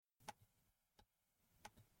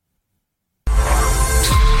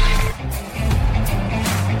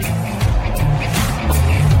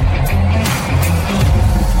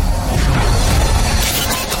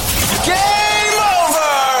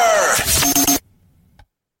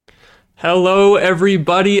Hello,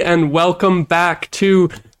 everybody, and welcome back to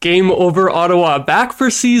Game Over Ottawa. Back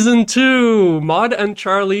for season 2. Maud and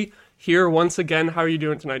Charlie here once again. How are you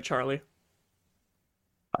doing tonight, Charlie?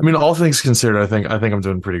 I mean, all things considered, I think I'm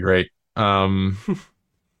doing pretty great. We'll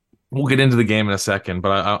get into the game in a second,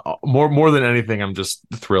 but more than anything, I'm just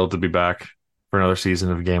thrilled to be back for another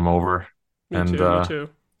season of Game Over. Me And too, me too.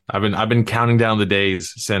 I've been counting down the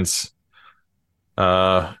days since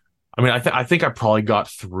I think I probably got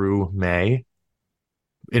through May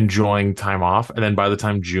enjoying time off, and then by the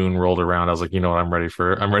time June rolled around, I was like, you know what, I'm ready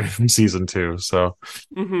for season 2. So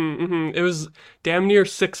It was damn near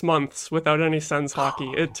 6 months without any Sens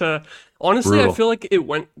hockey. Honestly, I brutal. feel like it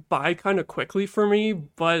went by kind of quickly for me,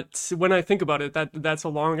 but when I think about it, that's a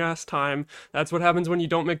long ass time. That's what happens when you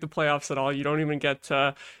don't make the playoffs at all. You don't even get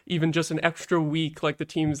even just an extra week like the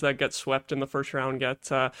teams that get swept in the first round get.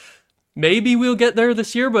 Maybe we'll get there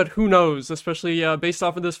this year, but who knows? Especially based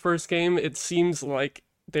off of this first game, it seems like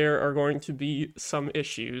there are going to be some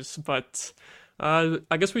issues. But I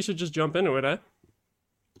guess we should just jump into it, eh?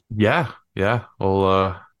 Yeah, yeah.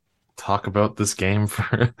 We'll talk about this game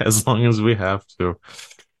for as long as we have to.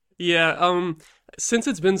 Yeah, since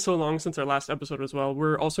it's been so long since our last episode as well,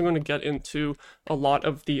 we're also going to get into a lot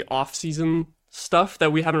of the off-season stuff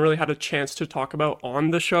that we haven't really had a chance to talk about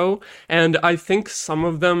on the show. And I think some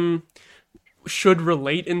of them should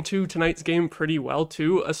relate into tonight's game pretty well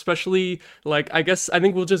too, especially like I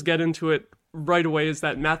think we'll just get into it right away is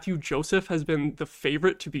that Matthew Joseph has been the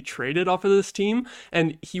favorite to be traded off of this team,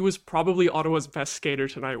 and he was probably Ottawa's best skater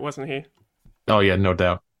tonight, wasn't he? Oh yeah, no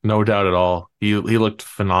doubt. No doubt at all. He looked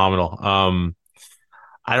phenomenal.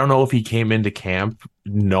 I don't know if he came into camp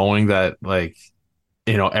knowing that like,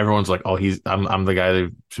 everyone's like, "Oh, I'm the guy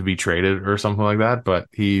that should be traded" or something like that, but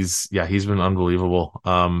he's been unbelievable.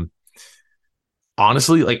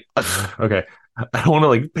 Honestly, like okay, I don't want to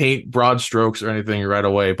like paint broad strokes or anything right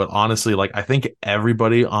away, but honestly, like I think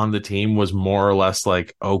everybody on the team was more or less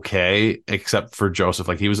like okay, except for Joseph.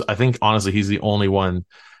 Like I think honestly, he's the only one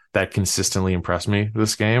that consistently impressed me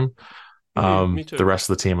this game. Me The too. rest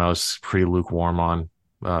of the team I was pretty lukewarm on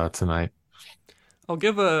tonight. I'll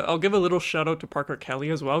give a little shout out to Parker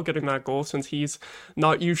Kelly as well, getting that goal since he's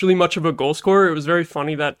not usually much of a goal scorer. It was very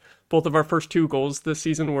funny that both of our first two goals this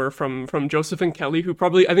season were from Joseph and Kelly, who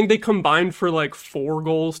probably I think they combined for like 4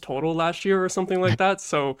 goals total last year or something like that.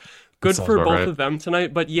 So That good sounds for about both right. of them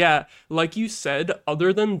tonight. But yeah, like you said,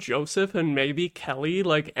 other than Joseph and maybe Kelly,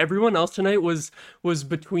 like everyone else tonight was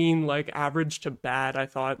between like average to bad, I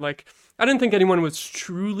thought. Like I didn't think anyone was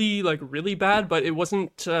truly like really bad, but it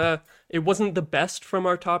wasn't the best from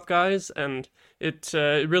our top guys, and it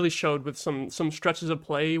really showed with some stretches of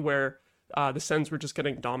play where the Sens were just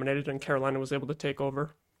getting dominated and Carolina was able to take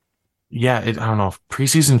over. Yeah, I don't know.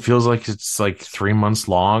 Preseason feels like it's like 3 months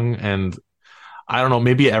long, and I don't know.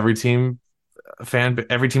 Maybe every team's fan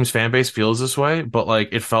base feels this way, but like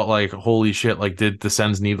it felt like holy shit. Like, did the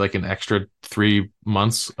Sens need like an extra 3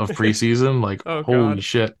 months of preseason? Like, Oh holy God.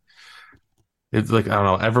 shit. It's like I don't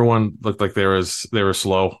know. Everyone looked like they were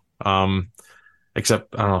slow.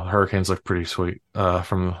 Except I don't know. Hurricanes looked pretty sweet.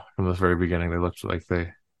 From the very beginning, they looked like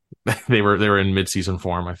they they were in mid-season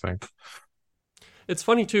form, I think. It's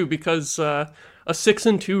funny too because a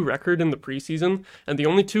 6-2 record in the preseason, and the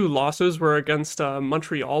only two losses were against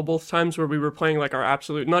Montreal both times where we were playing like our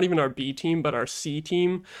absolute, not even our B team, but our C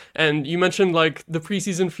team. And you mentioned like the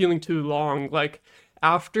preseason feeling too long. Like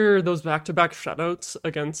after those back-to-back shutouts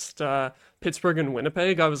against Pittsburgh and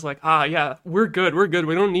Winnipeg, I was like, ah, yeah, we're good.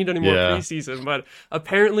 We don't need any more Yeah. preseason. But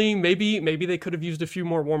apparently, maybe they could have used a few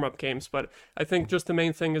more warm-up games. But I think just the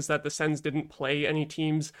main thing is that the Sens didn't play any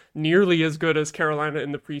teams nearly as good as Carolina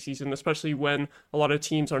in the preseason, especially when a lot of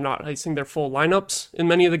teams are not icing their full lineups in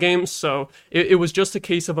many of the games. So it was just a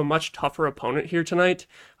case of a much tougher opponent here tonight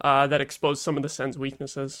that exposed some of the Sens'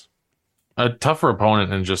 weaknesses. A tougher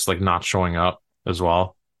opponent and just like not showing up as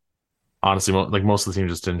well. Honestly, like most of the team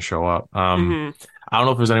just didn't show up. Hmm. I don't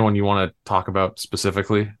know if there's anyone you want to talk about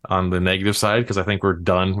specifically on the negative side because I think we're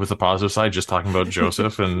done with the positive side, just talking about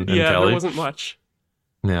Joseph and Yeah, there Kelly. wasn't much.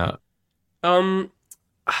 Yeah, Um,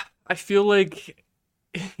 I feel like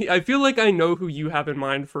I feel like I know who you have in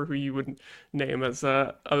mind for who you would name as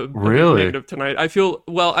a big really. negative tonight. I feel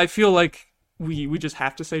like we just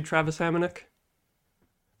have to say Travis Hamonic.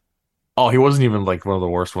 Oh, he wasn't even like one of the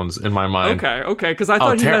worst ones in my mind. Okay, because I Oh,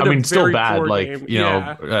 thought he I had a mean, still very bad. poor Like game.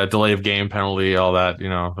 Yeah, delay of game penalty, all that.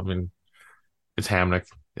 I mean, it's Hamnick.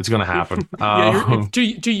 It's gonna happen. yeah.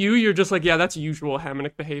 You're just like, yeah, that's usual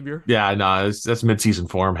Hamonic behavior. Yeah, no, that's mid-season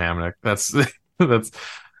form, Hamnick. That's that's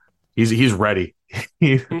he's ready.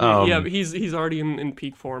 Yeah, but he's already in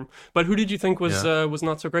peak form. But who did you think Yeah. was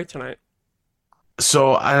not so great tonight?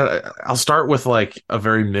 So I'll start with like a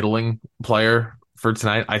very middling player for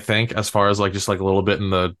tonight, I think, as far as like just like a little bit in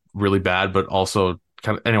the really bad, but also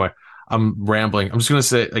kind of anyway, I'm rambling. I'm just gonna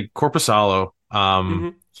say like Corpusalo, Hmm.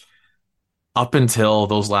 up until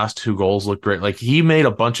those last two goals looked great. Like he made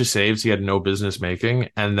a bunch of saves he had no business making,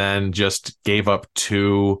 and then just gave up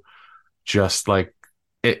two just like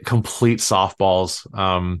complete softballs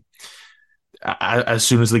as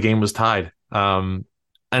soon as the game was tied. And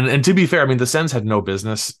to be fair, I mean the Sens had no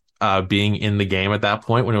business being in the game at that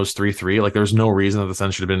point when it was 3-3. Like there was no reason that the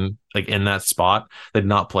Sens should have been like in that spot. They did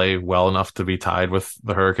not play well enough to be tied with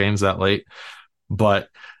the Hurricanes that late. But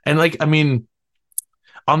and like I mean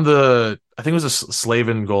on the I think it was a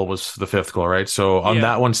Slavin goal was the fifth goal, right? So on Yeah.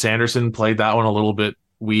 that one, Sanderson played that one a little bit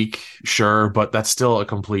weak, sure, but that's still a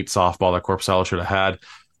complete softball that Corpusalo should have had.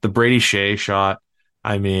 The Brady Shea shot,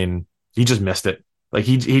 I mean, he just missed it. Like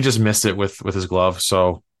he just missed it with his glove.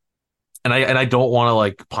 So and I don't want to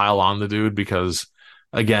like pile on the dude because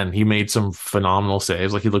again, he made some phenomenal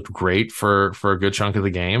saves. Like he looked great for a good chunk of the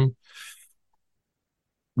game.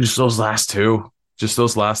 Just those last two, just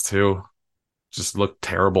those last two, just looked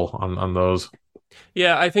terrible on those.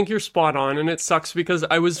 Yeah, I think you're spot on, and it sucks because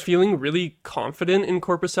I was feeling really confident in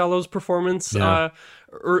Corpusalo's performance, Yeah.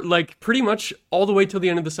 or like pretty much all the way till the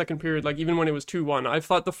end of the second period. Like even when it was 2-1, I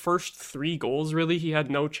thought the first three goals really he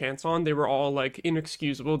had no chance on. They were all like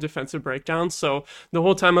inexcusable defensive breakdowns. So the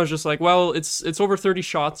whole time I was just like, well, it's over 30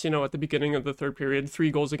 shots, at the beginning of the third period,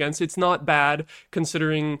 3 goals against. It's not bad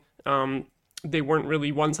considering. They weren't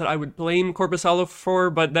really ones that I would blame Corpusalo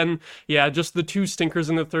for, but then yeah, just the two stinkers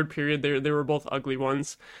in the third period, they were both ugly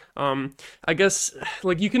ones. I guess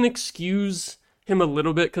like you can excuse him a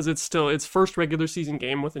little bit because it's first regular season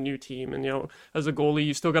game with a new team, and as a goalie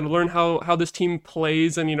you still got to learn how this team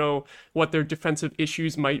plays, and what their defensive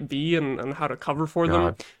issues might be, and how to cover for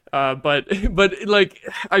them. God. But like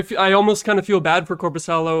I almost kind of feel bad for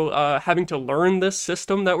Corpusalo having to learn this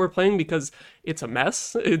system that we're playing because it's a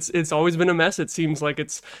mess. It's always been a mess. It seems like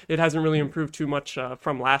it hasn't really improved too much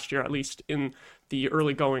from last year, at least in the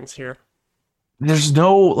early goings here. There's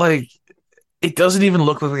no like it doesn't even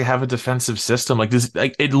look like they have a defensive system. Like this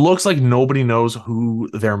like it looks like nobody knows who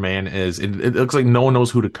their man is. It looks like no one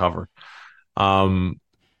knows who to cover. Um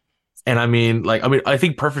and I mean I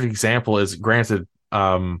think perfect example is granted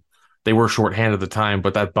they were shorthanded at the time,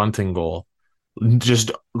 but that bunting goal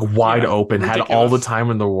just wide Yeah, open, had all the ridiculous.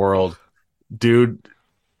 time in the world. Dude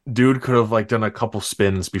dude could have like done a couple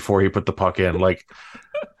spins before he put the puck in. Like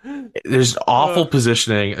there's awful Uh,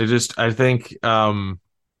 positioning. I think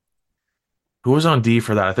who was on D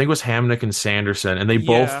for that? I think it was Hamnick and Sanderson, and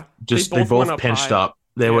yeah, they they both went both up pinched high. up.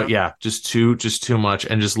 They were Yeah, yeah, just too much,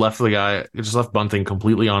 and just left the guy, it just left Bunting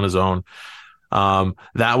completely on his own.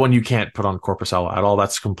 That one you can't put on Corpusala at all.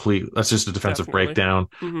 That's complete. That's just a defensive definitely. breakdown,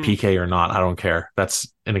 Hmm. PK or not. I don't care.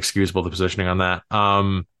 That's inexcusable. The positioning on that.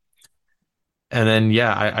 And then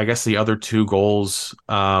yeah, I guess the other two goals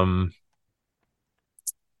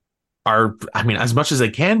are, I mean, as much as they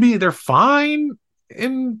can be, they're fine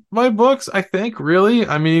in my books. I think really.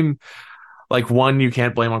 I mean, like one you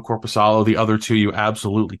can't blame on Corpusalo, the other two you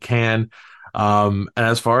absolutely can. And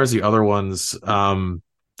as far as the other ones,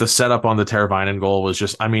 the setup on the Teravainen goal was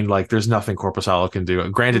just, I mean, like there's nothing Corpusalo can do.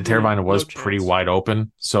 Granted, Teravainen No was pretty chance. wide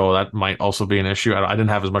open, so that might also be an issue. I didn't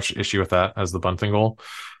have as much issue with that as the bunting goal.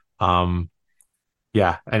 Um,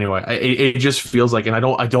 yeah. Anyway, it just feels like,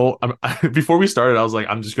 and before we started, I was like,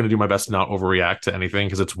 I'm just going to do my best to not overreact to anything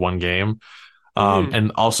because it's one game. Hmm.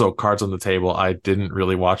 And also cards on the table. I didn't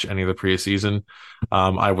really watch any of the preseason.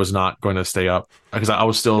 I was not going to stay up because I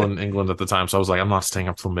was still in England at the time. So I was like, I'm not staying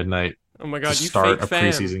up till midnight Oh my to god, you start fake a fan.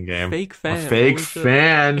 preseason game. Fake I'm a fan. Holy shit.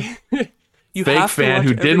 You fake have to fan watch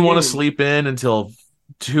who every didn't want to game. sleep in until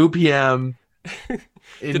 2 p.m.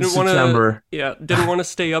 in Didn't want to September. yeah, didn't want to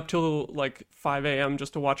stay up till like 5 a.m.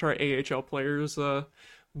 just to watch our AHL players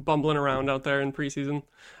bumbling around out there in preseason.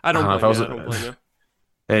 I I don't don't know if blame I you. was. I don't blame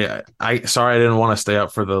Hey, sorry I didn't want to stay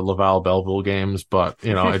up for the Laval Belleville games, but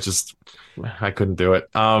you. it just I couldn't do it.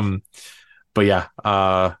 But yeah,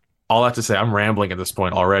 all that to say, I'm rambling at this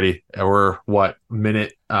point already. We're what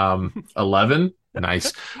minute 11?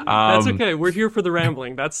 Nice. That's Um, okay. We're here for the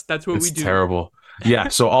rambling. That's what we it's do. terrible. Yeah.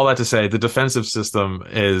 So all that to say, the defensive system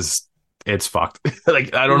is it's fucked. Like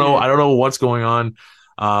Hmm. I don't know what's going on.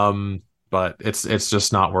 But it's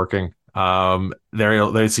just not working.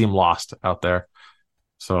 They seem lost out there.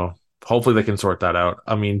 So hopefully they can sort that out.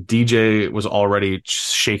 I mean, DJ was already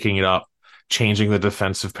shaking it up changing the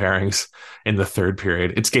defensive pairings in the third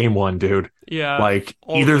period. It's game one, dude. Yeah, Like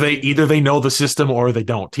already. either they know the system or they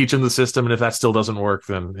don't. Teach them the system, and if that still doesn't work,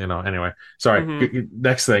 then Anyway, sorry. Hmm.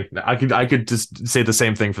 Next thing, I could just say the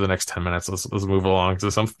same thing for the next 10 minutes. Let's move along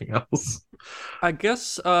to something else. I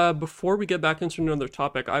guess before we get back into another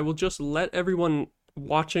topic, I will just let everyone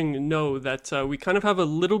watching know that we kind of have a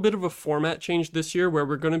little bit of a format change this year where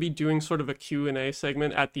we're going to be doing sort of a Q&A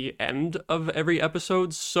segment at the end of every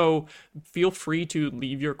episode. So feel free to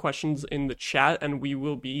leave your questions in the chat and we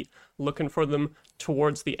will be looking for them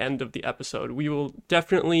towards the end of the episode. We will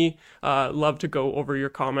definitely love to go over your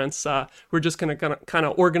comments. We're just going to kind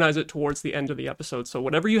of organize it towards the end of the episode. So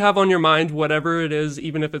whatever you have on your mind, whatever it is,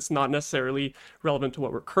 even if it's not necessarily relevant to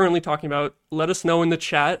what we're currently talking about, let us know in the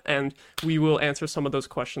chat and we will answer some of those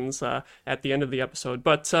questions at the end of the episode.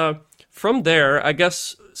 But from there, I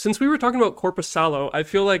guess, since we were talking about Corpusalo, I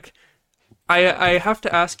feel like I have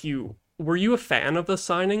to ask you, were you a fan of the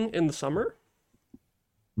signing in the summer?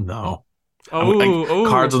 No. Oh,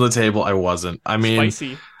 Cards oh, on the table, I wasn't. I mean,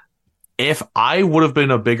 spicy. if I would have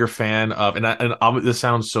been a bigger fan of, this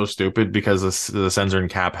sounds so stupid because the Sens are in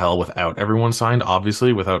cap hell without everyone signed,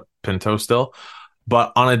 obviously, without Pinto still.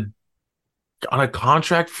 But on a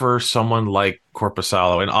contract for someone like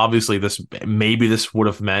Corpusalo, and obviously this would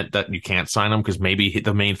have meant that you can't sign him because maybe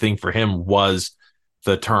the main thing for him was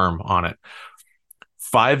the term on it.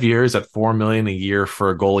 5 years at $4 million a year for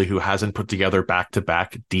a goalie who hasn't put together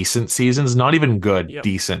back-to-back decent seasons, not even good, Yep.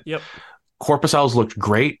 decent. Yep. Corpusalo's looked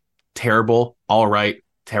great, terrible, all right,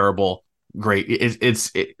 terrible, great.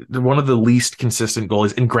 It's one of the least consistent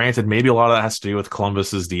goalies. And granted, maybe a lot of that has to do with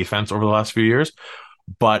Columbus's defense over the last few years,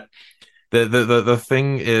 but the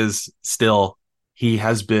thing is still he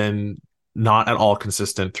has been not at all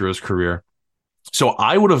consistent through his career. So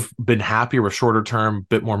I would have been happier with shorter term,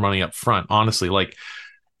 bit more money up front. Honestly, like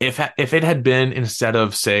if it had been instead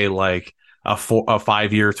of say like a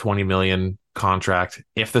 5 year 20 million contract,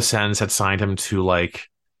 if the Sens had signed him to like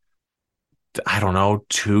I don't know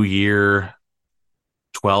 2 year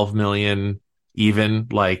 12 million, even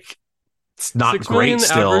like it's not Six great million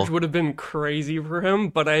average still. would have been crazy for him,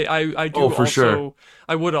 but I Oh, do for sure. also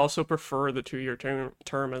I would also prefer the 2 year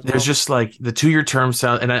term as There's well. just like the 2 year term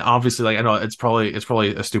sound, and I obviously like I know it's probably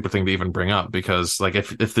a stupid thing to even bring up because like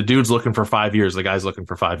if the dude's looking for 5 years, the guy's looking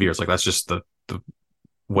for 5 years. Like that's just the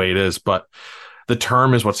way it is. But the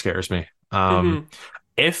term is what scares me. Hmm.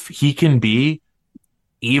 If he can be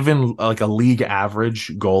even like a league average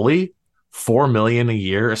goalie, 4 million a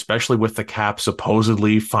year, especially with the cap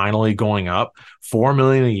supposedly finally going up, 4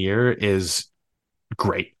 million a year is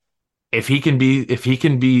great. If he can be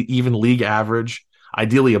even league average,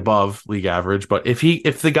 ideally above league average, but if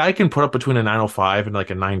the guy can put up between a 905 and like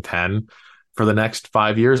a 910 for the next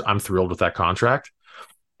 5 years, I'm thrilled with that contract.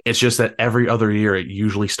 It's just that every other year it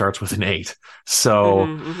usually starts with an eight. So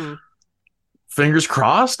Hmm. Hmm. fingers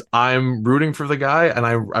crossed. I'm rooting for the guy, and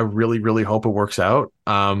I really really hope it works out.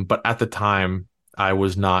 But at the time, I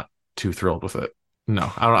was not too thrilled with it.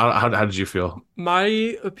 No, I don't. How did you feel?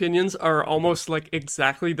 My opinions are almost like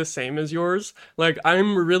exactly the same as yours. Like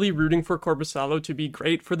I'm really rooting for Corpusalo to be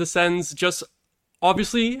great for the Sens, just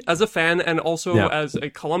obviously as a fan and also Yeah, as a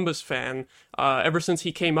Columbus fan, ever since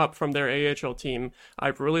he came up from their AHL team,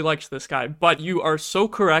 I've really liked this guy. But you are so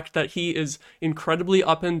correct that he is incredibly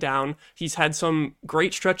up and down. He's had some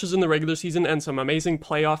great stretches in the regular season and some amazing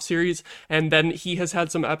playoff series, and then he has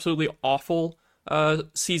had some absolutely awful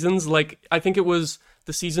seasons. Like I think it was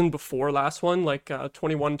the season before last one, like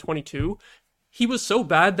 21, 22. He was so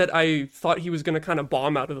bad that I thought he was going to kind of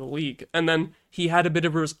bomb out of the league. And then he had a bit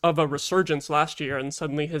of a resurgence last year, and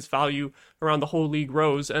suddenly his value around the whole league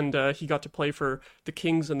rose, and he got to play for the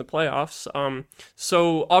Kings in the playoffs.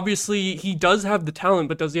 So obviously he does have the talent,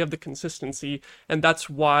 but does he have the consistency? And that's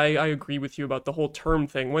why I agree with you about the whole term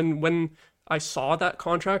thing. When I saw that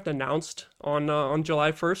contract announced on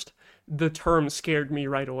July 1st, the term scared me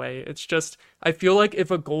right away. It's just I feel like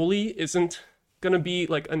if a goalie isn't gonna be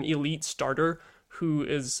like an elite starter who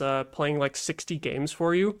is playing like 60 games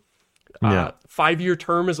for you, yeah, 5 year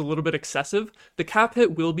term is a little bit excessive. The cap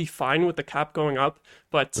hit will be fine with the cap going up,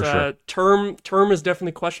 but for sure. term is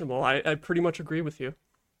definitely questionable. I pretty much agree with you.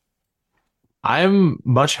 I'm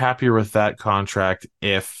much happier with that contract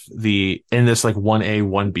if the in this like 1A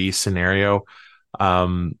 1B scenario,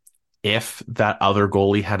 um, if that other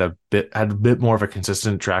goalie had a bit more of a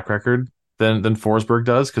consistent track record than Forsberg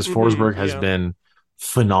does, because Forsberg has Yeah. been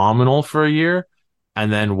phenomenal for a year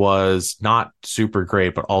and then was not super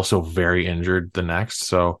great, but also very injured the next.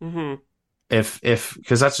 So Hmm. if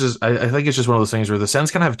because that's just I think it's just one of those things where the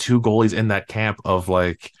Sens kind of have two goalies in that camp of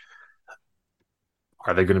like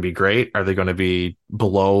Are they going to be great? Are they going to be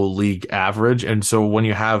below league average? And so when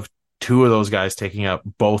you have two of those guys taking up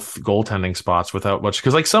both goaltending spots without much,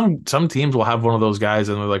 because like some teams will have one of those guys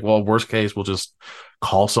and they're like, well, worst case, we'll just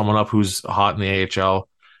call someone up who's hot in the AHL.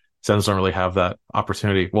 Sens don't really have that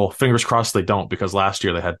opportunity. Well, fingers crossed they don't, because last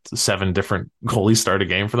year they had 7 different goalies start a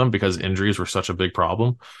game for them because injuries were such a big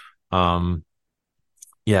problem. Um,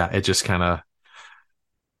 yeah, it just kind of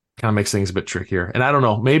makes things a bit trickier. And I don't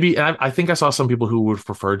know, maybe I think I saw some people who would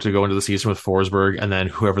prefer to go into the season with Forsberg and then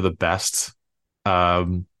whoever the best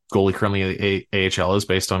goalie currently in the AHL is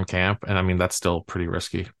based on camp. And I mean, that's still pretty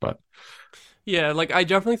risky, but Yeah, like I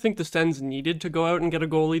definitely think the Sens needed to go out and get a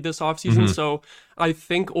goalie this offseason. mhm, So I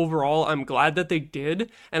think overall I'm glad that they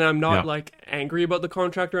did. And I'm not yeah, like angry about the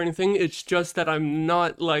contract or anything. It's just that I'm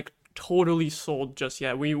not like totally sold just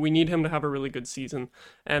yet. We need him to have a really good season.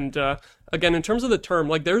 And again, in terms of the term,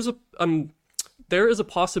 like there is a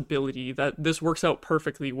possibility that this works out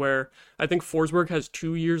perfectly where I think Forsberg has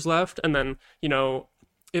 2 years left, and then,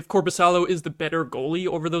 if Korpisalo is the better goalie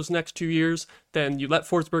over those next 2 years, then you let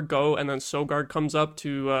Forsberg go, and then Sogard comes up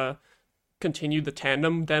to continue the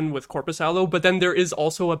tandem then with Korpisalo. But then there is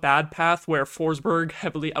also a bad path where Forsberg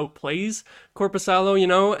heavily outplays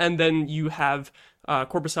Korpisalo, and then you have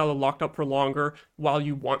Korpisalo locked up for longer while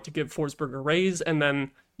you want to give Forsberg a raise, and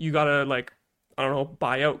then you gotta like I don't know,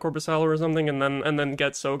 buy out Korpisalo or something, and then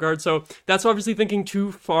get Sogard. So that's obviously thinking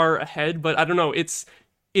too far ahead, but I don't know. It's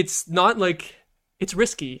not like it's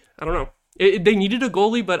risky. I don't know. They needed a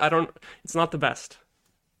goalie, but I don't. It's not the best.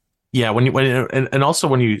 yeah. And also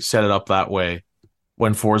when you set it up that way,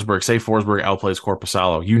 when Forsberg outplays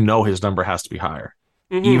Corpusalo, you know his number has to be higher,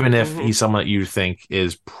 even if Mm-hmm. he's someone that you think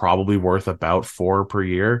is probably worth about 4 per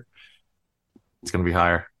year. It's going to be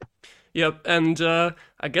higher. Yep, and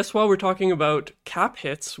I guess while we're talking about cap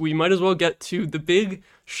hits, we might as well get to the big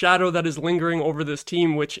shadow that is lingering over this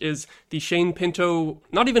team, which is the Shane Pinto,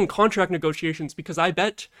 not even contract negotiations, because I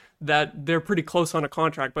bet that they're pretty close on a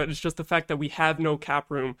contract, but it's just the fact that we have no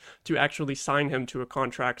cap room to actually sign him to a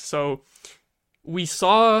contract. So we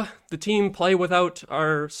saw the team play without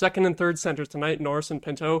our second and third centers tonight, Norris and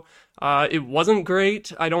Pinto. It wasn't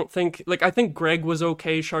great. I don't think, like, I think Greg was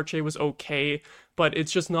okay, Chartier was okay, but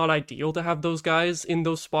it's just not ideal to have those guys in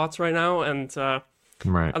those spots right now. And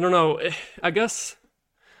Right. I don't know. I guess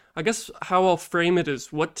how I'll frame it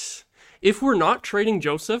is what if we're not trading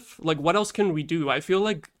Joseph, like what else can we do? I feel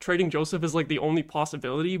like trading Joseph is like the only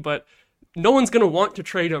possibility, but no one's gonna want to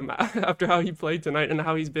trade him after how he played tonight and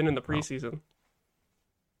how he's been in the preseason.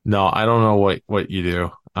 No, I don't know what you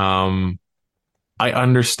do. I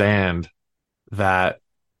understand that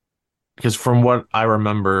because from what I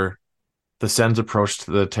remember, the Sens approached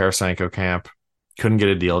the Tarasenko camp, couldn't get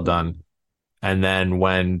a deal done, and then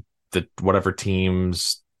when the whatever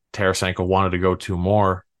teams Tarasenko wanted to go to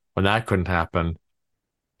more, when that couldn't happen,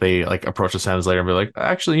 they like approached the Sens later and be like,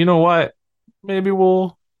 actually, you know what? Maybe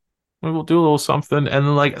we'll do a little something. And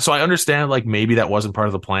then like, so I understand like maybe that wasn't part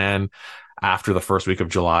of the plan after the first week of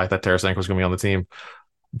July that Tarasenko was going to be on the team,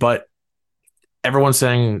 but everyone's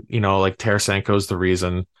saying, like Tarasenko's the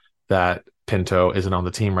reason that Pinto isn't on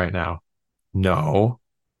the team right now. No,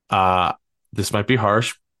 uh, this might be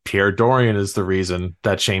harsh. Pierre Dorian is the reason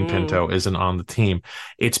that Shane Mm, Pinto isn't on the team.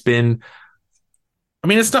 It's been, I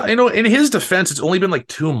mean, it's not, in his defense, it's only been like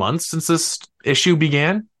 2 months since this issue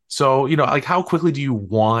began. So, like how quickly do you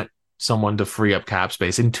want someone to free up cap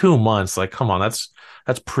space in 2 months? Like, come on, that's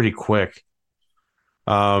pretty quick.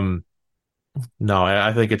 Um, no,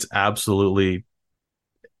 I think it's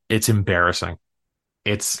embarrassing.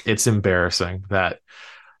 It's embarrassing that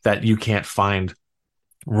you can't find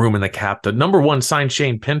room in the cap to number one sign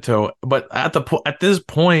Shane Pinto, but at this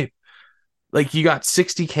point, like you got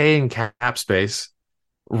 60K in cap space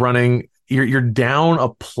running. You're down a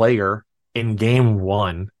player in game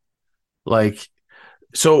one. Like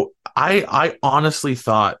so, I honestly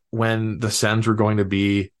thought when the Sens were going to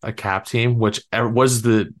be a cap team, which was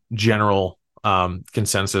the general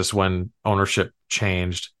consensus when ownership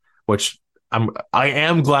changed, which I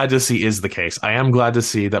am glad to see is the case. I am glad to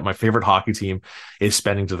see that my favorite hockey team is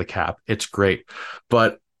spending to the cap. It's great.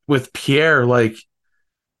 But with Pierre, like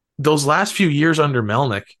those last few years under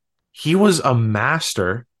Melnick, he was a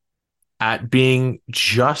master at being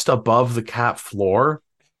just above the cap floor,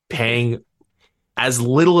 paying as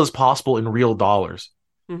little as possible in real dollars.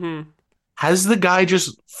 mm-hmm. Has the guy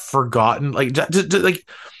just forgotten? Like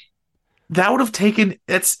that would have taken.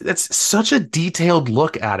 That's such a detailed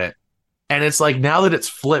look at it, and it's like now that it's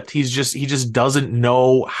flipped, he just doesn't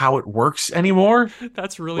know how it works anymore.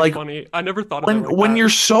 That's really Like funny. I never thought of it when like when that. you're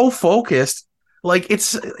so focused, like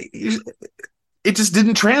it just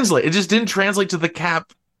didn't translate. It just didn't translate to the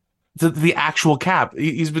cap, to the actual cap.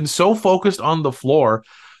 He's been so focused on the floor.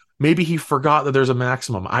 Maybe he forgot that there's a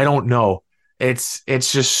maximum. I don't know. It's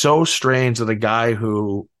just so strange that a guy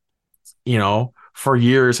who, for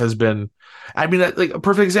years has been. I mean, like a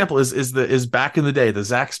perfect example is back in the day the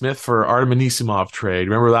Zach Smith for Artem Anisimov trade.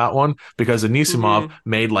 Remember that one? Because Anisimov Mm-hmm.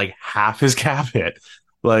 made like half his cap hit.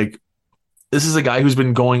 Like this is a guy who's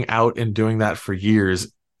been going out and doing that for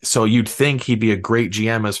years. So you'd think he'd be a great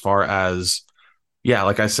GM as far as, yeah,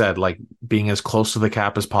 like I said, like being as close to the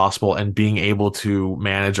cap as possible and being able to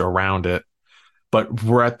manage around it. But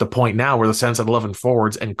we're at the point now where the Sens had 11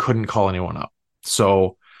 forwards and couldn't call anyone up.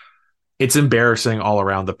 So it's embarrassing all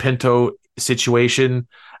around. The Pinto situation,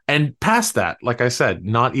 and past that, like I said,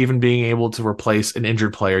 not even being able to replace an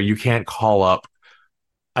injured player. You can't call up.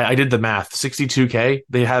 I did the math. 62K,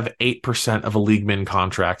 they have 8% of a league min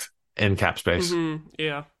contract in cap space. Mm-hmm.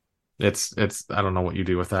 Yeah. It's I don't know what you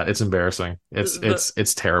do with that. It's embarrassing. It's The, it's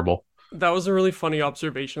it's terrible. that was a really funny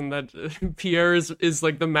observation that Pierre is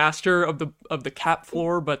like the master of the cap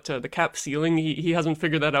floor, but the cap ceiling he hasn't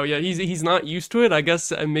figured that out yet. He's not used to it. I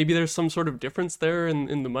guess maybe there's some sort of difference there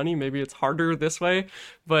in the money. Maybe it's harder this way,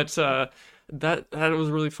 but that was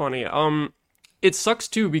really funny. It sucks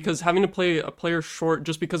too because having to play a player short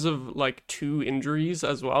just because of like two injuries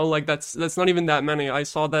as well. Like that's not even that many. I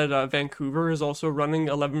saw that Vancouver is also running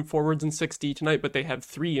 11 forwards and 6D tonight, but they have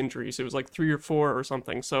three injuries. It was like three or four or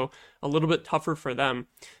something, so a little bit tougher for them.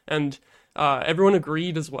 And everyone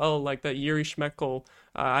agreed as well, like that Yuri Schmeckel.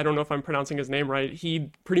 I don't know if I'm pronouncing his name right. He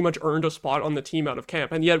pretty much earned a spot on the team out of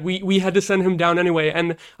camp, and yet we had to send him down anyway.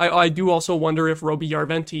 And I do also wonder if Roby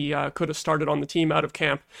Yarventi could have started on the team out of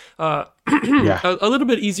camp. Yeah. A little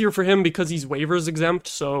bit easier for him because he's waivers exempt,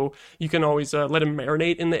 so you can always let him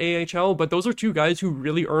marinate in the AHL. But those are two guys who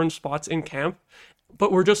really earned spots in camp.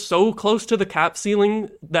 But we're just so close to the cap ceiling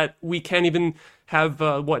that we can't even have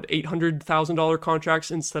 $800,000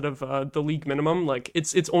 contracts instead of the league minimum. Like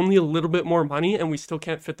it's only a little bit more money, and we still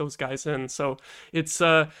can't fit those guys in. So it's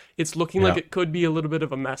looking like Yeah. it could be a little bit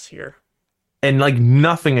of a mess here. And like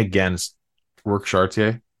nothing against Rourke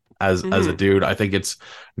Chartier as a Hmm. dude. I think it's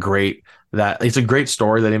great that it's a great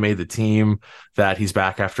story that he made the team, that he's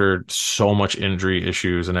back after so much injury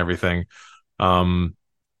issues and everything. Um,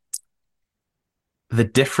 the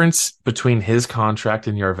difference between his contract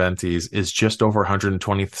and Yarventi's is just over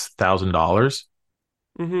 $120,000.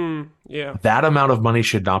 Hmm. Yeah. That amount of money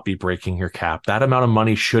should not be breaking your cap. That amount of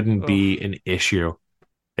money shouldn't Ugh. be an issue.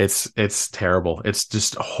 It's terrible. It's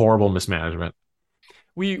just horrible mismanagement.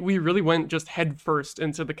 We really went just head first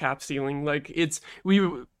into the cap ceiling. Like it's we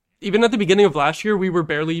even at the beginning of last year, we were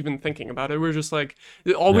barely even thinking about it. We were just like,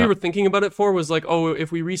 all we Yeah. were thinking about it for was like, oh,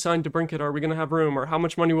 if we re-sign DeBrincat, are we going to have room, or how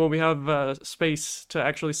much money will we have space to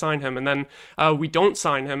actually sign him? And then we don't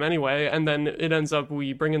sign him anyway, and then it ends up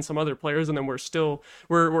we bring in some other players, and then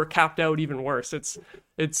we're capped out even worse.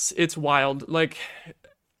 It's wild. Like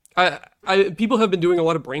people have been doing a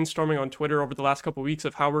lot of brainstorming on Twitter over the last couple of weeks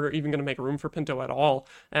of how we're even going to make room for Pinto at all,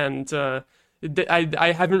 and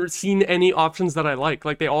I haven't seen any options that I like.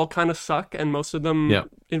 Like they all kind of suck, and most of Yeah. them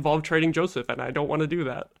involve trading Joseph, and I don't want to do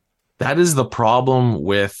that. That is the problem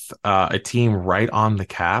with a team right on the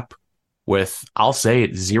cap with, I'll say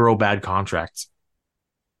it, zero bad contracts.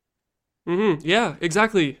 Yeah,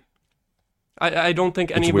 exactly. I don't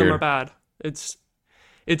think It's any of them are weird. bad. It's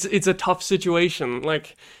a tough situation.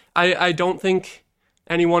 Like I don't think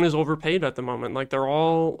anyone is overpaid at the moment. Like they're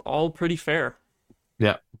all pretty fair.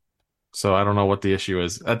 Yeah. So I don't know what the issue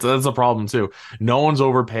is. That's a problem too. No one's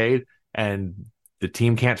overpaid and the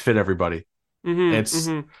team can't fit everybody. Mm-hmm. It's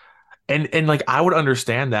Mm-hmm. and like I would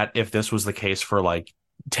understand that if this was the case for like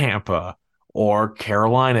Tampa or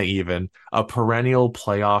Carolina, even a perennial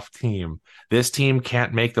playoff team. This team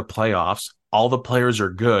can't make the playoffs. All the players are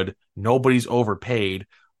good. Nobody's overpaid.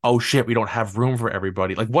 Oh shit, we don't have room for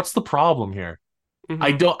everybody. Like, what's the problem here?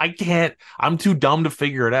 Mm-hmm. I can't, I'm too dumb to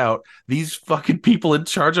figure it out. These fucking people in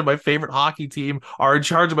charge of my favorite hockey team are in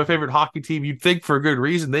charge of my favorite hockey team. You'd think for a good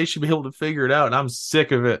reason they should be able to figure it out. And I'm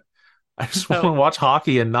sick of it. I just want to Hell, watch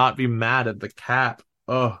hockey and not be mad at the cap.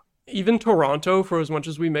 Oh, even Toronto, for as much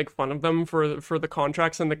as we make fun of them for the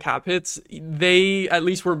contracts and the cap hits, they at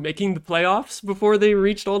least were making the playoffs before they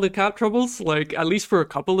reached all the cap troubles. Like at least for a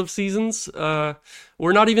couple of seasons,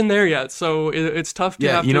 we're not even there yet. So it's tough to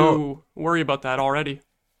yeah. have to worry about that already.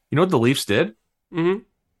 You know what the Leafs did? Hmm.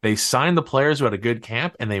 They signed the players who had a good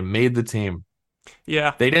camp and they made the team.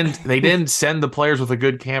 Yeah. They didn't send the players with a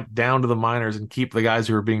good camp down to the minors and keep the guys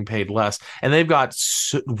who are being paid less. And they've got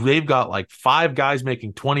like five guys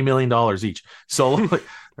making $20 million each. So like,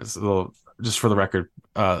 just for the record,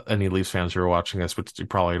 any Leafs fans who are watching this, which you're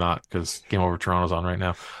probably not because Game Over Toronto's on right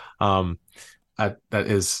now. Um, that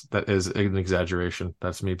is an exaggeration.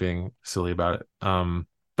 That's me being silly about it.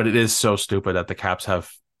 But it is so stupid that the Caps have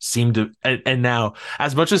seemed to, and now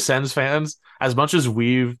as much as Sens fans, as much as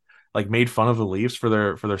we've like made fun of the Leafs for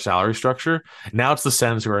their salary structure, now it's the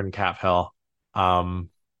Sens who are in cap hell. And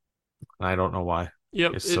I don't know why.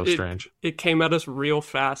 Yep, It's so strange. it came at us real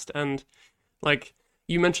fast, and like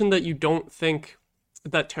you mentioned that you don't think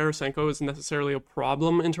that Tarasenko is necessarily a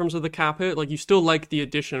problem in terms of the cap hit. Like you still like the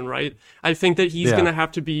addition, right? I think that he's Yeah. gonna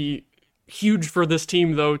have to be huge for this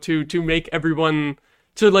team though to make everyone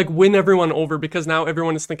to like win everyone over because now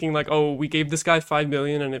everyone is thinking like, oh, we gave this guy 5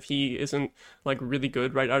 million, and if he isn't like really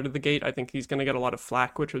good right out of the gate, I think he's gonna get a lot of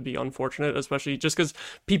flack, which would be unfortunate, especially just because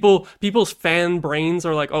people's fan brains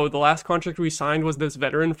are like, oh, the last contract we signed was this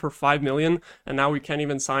veteran for 5 million, and now we can't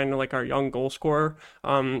even sign like our young goal scorer.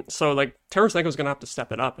 So like Tarasenko's gonna have to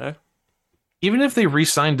step it up, eh? Even if they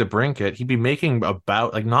re-signed DeBrincat, he'd be making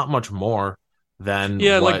about like not much more than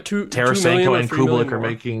Yeah, like what two million Tarasenko or and 3 million Kubalik are more.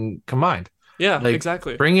 making combined. Yeah, Like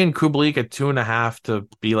exactly. bring in Kubalik at 2.5 to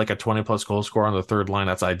be like a 20 plus goal scorer on the third line.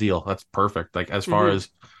 That's ideal. That's perfect. Like as far Mm-hmm. as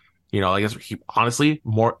I guess he honestly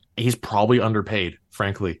he's probably underpaid,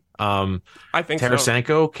 frankly. I think so.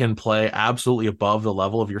 Tarasenko can play absolutely above the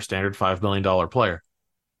level of your standard $5 million player.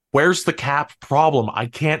 Where's the cap problem? I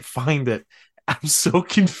can't find it. I'm so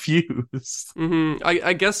confused.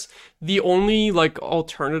 I guess the only like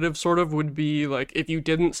alternative sort of would be like if you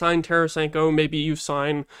didn't sign Tarasenko, maybe you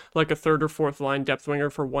sign like a third or fourth line depth winger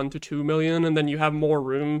for 1 to 2 million, and then you have more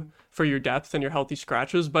room for your depth and your healthy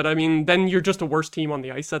scratches. But I mean, then you're just a worse team on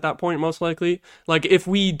the ice at that point, most likely. Like if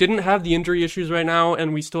we didn't have the injury issues right now,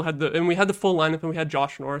 and we still had the full lineup, and we had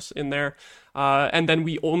Josh Norris in there, and then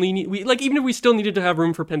we like even if we still needed to have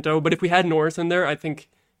room for Pinto, but if we had Norris in there, I think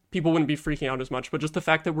people wouldn't be freaking out as much. But just the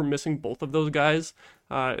fact that we're missing both of those guys,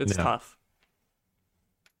 it's Yeah. tough.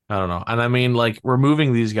 I don't know. And I mean, like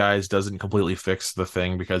removing these guys doesn't completely fix the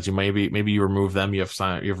thing because maybe you remove them, you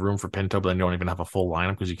have room for Pinto, but then you don't even have a full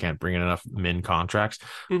lineup because you can't bring in enough min contracts.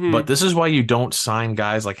 But Mm-hmm. this is why you don't sign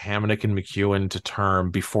guys like Hamonic and McEwen to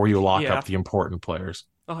term before you lock Yeah, up the important players.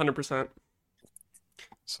 100%.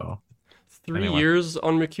 So Three anyway, years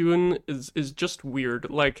on McEwen is just weird.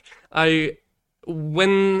 Like I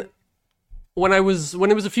when when it was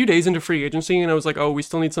a few days into free agency and I was like, oh, we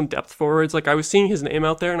still need some depth forwards. Like I was seeing his name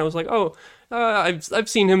out there and I was like, oh, I've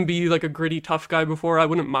seen him be like a gritty tough guy before. I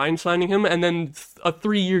wouldn't mind signing him. And then a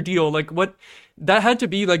 3 year deal, like what? That had to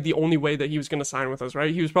be like the only way that he was going to sign with us,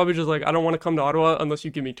 right? He was probably just like, I don't want to come to Ottawa unless you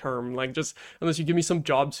give me term, like just unless you give me some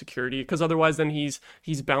job security, because otherwise then he's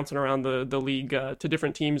bouncing around the league to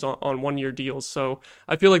different teams on 1 year deals. So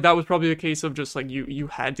I feel like that was probably a case of just like you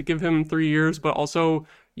had to give him 3 years, but also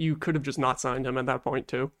you could have just not signed him at that point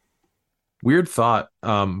too. weird thought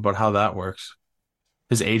about how that works.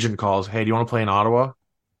 His agent calls, "Hey, do you want to play in Ottawa?"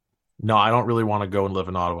 No, I don't really want to go and live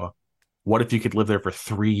in Ottawa. What if you could live there for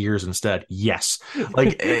 3 years instead? Yes.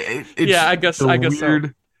 Like Yeah, it's the I guess so.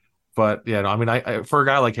 weird, but yeah, no, I mean, I for a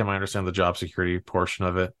guy like him, I understand the job security portion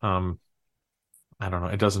of it. I don't know,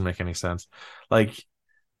 it doesn't make any sense. Like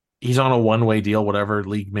he's on a one-way deal, whatever,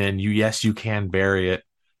 league min. Yes, you can bury it,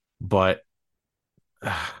 but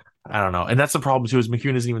I don't know. And that's the problem too, is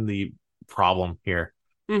McEwen isn't even the problem here.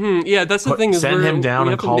 Yeah, that's the thing is Send him down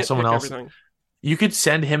we and have to call someone nitpick else. everything. You could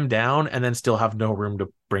send him down and then still have no room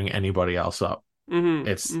to bring anybody else up. Mm-hmm.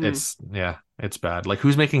 It's Mm-hmm. it's yeah, it's bad. Like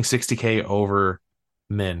who's making 60K over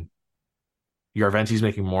min? Yarventi's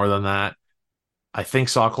making more than that. I think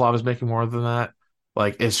Sokolov is making more than that.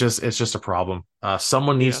 Like it's just a problem.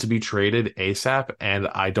 Someone needs Yeah. to be traded ASAP, and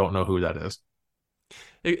I don't know who that is.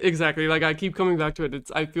 Exactly. Like I keep coming back to it.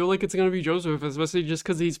 It's I feel like it's gonna be Joseph, especially just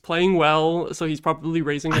because he's playing well, so he's probably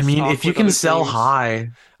raising I his mean, stock if you with can other sell teams. high,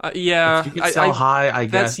 if Yeah, you can sell high, I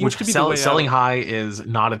that guess. seems Which to be the way selling out. high is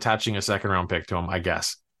not attaching a second round pick to him, I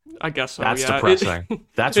guess. I guess so. That's Yeah. depressing.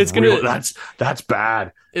 That's It's real. gonna That's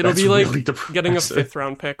bad. it'll That's be really like getting a depressing. fifth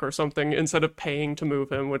round pick or something instead of paying to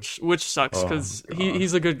move him, which sucks Oh because God.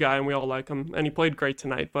 he's a good guy and we all like him and he played great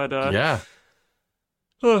tonight. But Yeah.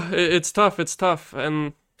 it's tough. It's tough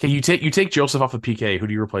and. Okay, you take Joseph off the PK. Who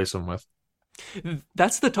do you replace him with?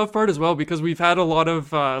 That's the tough part as well because we've had a lot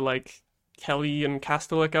of like Kelly and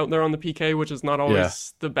Kastelik out there on the PK, which is not Yeah.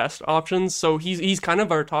 always the best options. So he's kind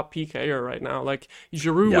of our top PKer right now. Like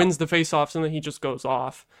Giroux Yep. wins the faceoffs and then he just goes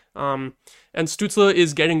off. And Stutzla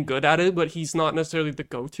is getting good at it, but he's not necessarily the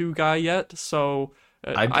go-to guy yet. So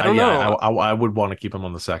I don't Yeah, know. I would want to keep him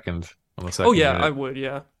on the Oh second yeah, I unit. would.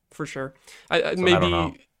 Yeah, for sure. So I don't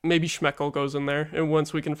know. Maybe Schmeckel goes in there, and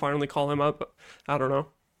once we can finally call him up, I don't know.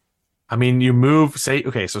 I mean, you move, say,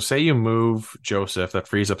 okay, so say you move Joseph, that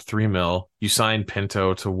frees up 3 mil. You sign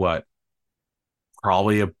Pinto to what?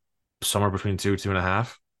 Probably somewhere between two and a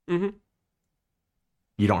half. Hmm.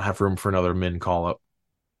 You don't have room for another min call up.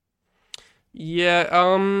 Yeah.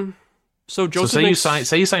 So So Joseph makes.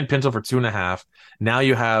 say you sign Pinto for 2.5. Now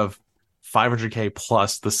you have 500K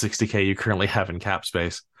plus the 60K you currently have in cap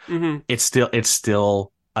space. Hmm. It's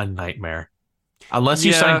still a nightmare. Unless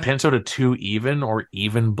you sign Yeah. Pinto to two even or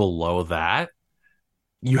even below that,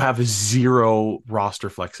 you have zero roster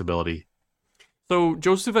flexibility. So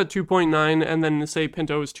Joseph at 2.9 and then say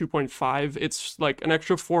Pinto is 2.5. It's like an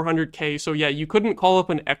extra 400k. So yeah, you couldn't call up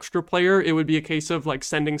an extra player. It would be a case of like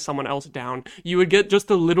sending someone else down. You would get just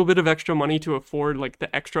a little bit of extra money to afford like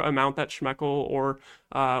the extra amount that Schmeckel or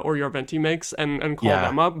Yarventi makes and call Yeah.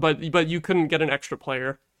 them up, but you couldn't get an extra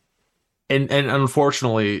player. And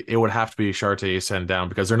unfortunately, it would have to be Chartier send down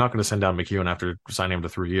because they're not going to send down McEwen after signing him to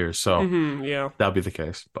 3 years. So Yeah. that would be the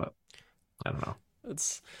case. But I don't know.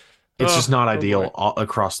 It's It's just not oh boy. ideal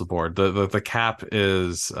across the board. The cap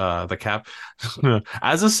is the cap.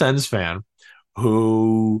 As a Sens fan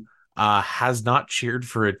who has not cheered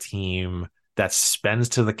for a team that spends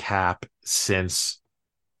to the cap since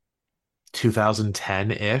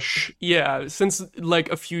 2010 ish. Yeah, since like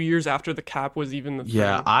a few years after the cap was even the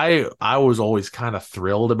Yeah, thing. I was always kind of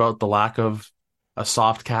thrilled about the lack of a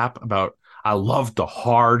soft cap. About I loved the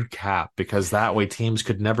hard cap because that way teams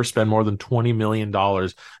could never spend more than $20 million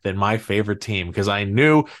than my favorite team because I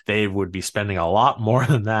knew they would be spending a lot more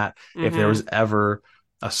than that if there Hmm. was ever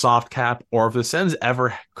a soft cap or if the Sens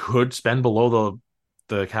ever could spend below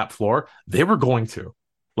the cap floor, they were going to.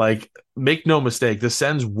 Like, make no mistake, the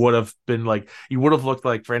Sens would have been like, you would have looked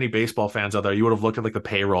like, for any baseball fans out there, you would have looked at like the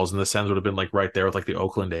payrolls and the Sens would have been like right there with like the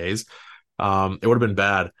Oakland A's. It would have been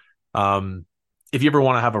bad. Um, if you ever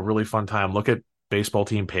want to have a really fun time, look at baseball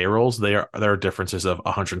team payrolls. There are differences of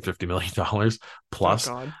 $150 million Oh plus.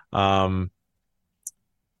 God. Um,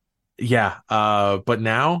 yeah. But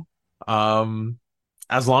now, um,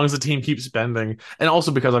 as long as the team keeps spending, and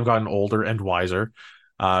also because I've gotten older and wiser,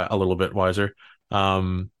 a little bit wiser.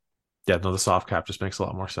 Um, yeah, no, the soft cap just makes a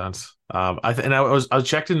lot more sense. And I was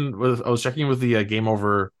checking with the game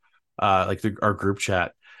over, like our group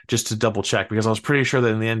chat just to double check because I was pretty sure that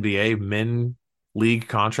in the NBA, min league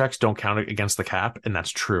contracts don't count against the cap, and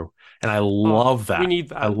that's true. And I Oh, love we that. need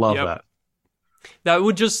I that. love Yep. that. That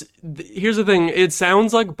would just. Here's the thing. It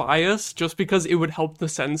sounds like bias just because it would help the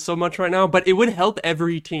Sens so much right now, but it would help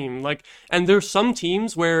every team. Like, and there's some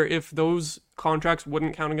teams where if those contracts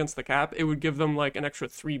wouldn't count against the cap, it would give them like an extra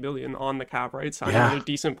 3 million on the cap, right? Signing a Yeah.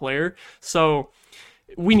 decent player. So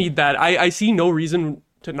we need that. I see no reason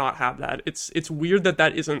to not have that. It's weird that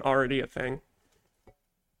that isn't already a thing.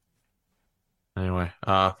 Anyway,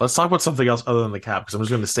 let's talk about something else other than the cap because I'm just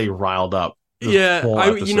going to stay riled up this Yeah, whole I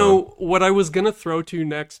episode. what I was gonna throw to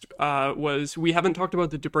next was we haven't talked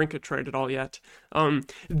about the DeBrincat trade at all yet.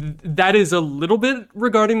 That is a little bit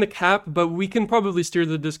regarding the cap, but we can probably steer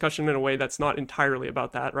the discussion in a way that's not entirely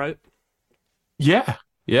about that, right? Yeah.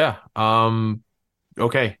 Yeah.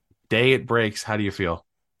 Okay. Day it breaks. How do you feel?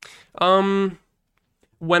 Um,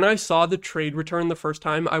 when I saw the trade return the first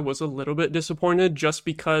time, I was a little bit disappointed just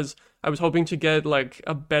because I was hoping to get like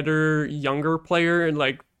a better younger player,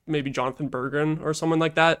 like maybe Jonathan Bergen or someone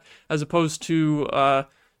like that, as opposed to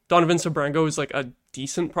Donovan Sabrango is like a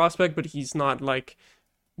decent prospect, but he's not like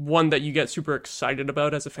one that you get super excited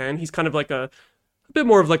about as a fan. He's kind of like a bit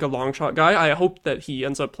more of like a long shot guy. I hope that he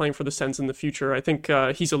ends up playing for the Sens in the future. I think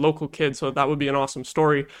he's a local kid, so that would be an awesome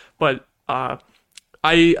story. But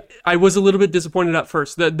I was a little bit disappointed at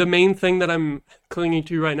first. The main thing that I'm clinging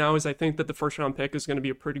to right now is I think that the first round pick is going to be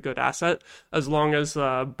a pretty good asset as long as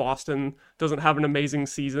Boston doesn't have an amazing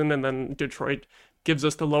season and then Detroit gives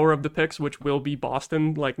us the lower of the picks, which will be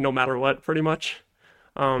Boston, like no matter what, pretty much.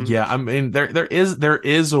 Um, Yeah, I mean there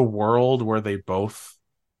is a world where they both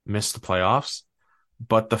miss the playoffs,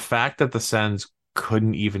 but the fact that the Sens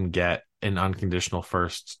couldn't even get an unconditional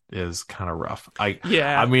first is kind of rough. I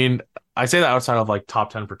yeah, mean, I say that outside of like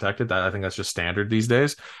top 10 protected, that I think that's just standard these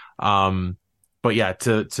days. Um, but yeah,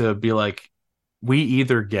 to be like we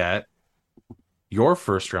either get your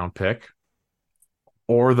first round pick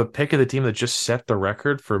or the pick of the team that just set the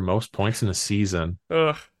record for most points in a season.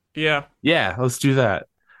 ugh, yeah. Yeah, let's do that.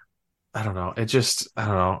 I don't know. I don't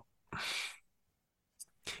know.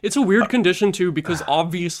 It's a weird Uh, condition too because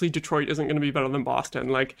obviously Detroit isn't going to be better than Boston.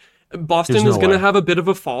 Like There's Boston is no going to way. have a bit of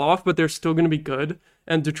a fall off, but they're still going to be good,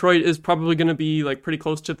 and Detroit is probably going to be like pretty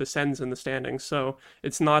close to the Sens in the standings. So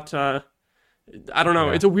it's not I don't know.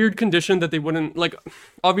 Yeah. It's a weird condition that they wouldn't like.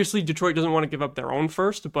 Obviously, Detroit doesn't want to give up their own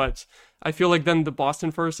first, but I feel like then the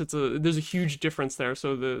Boston first, there's a huge difference there.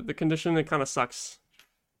 So the condition it kind of sucks.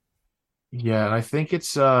 Yeah, and I think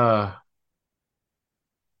it's I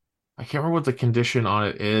can't remember what the condition on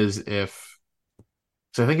it is if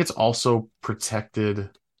so I think it's also protected.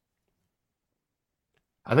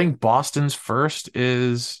 I think Boston's first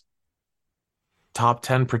is top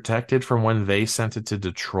 10 protected from when they sent it to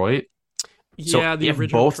Detroit. So Yeah, the if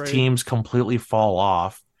original both trade. teams completely fall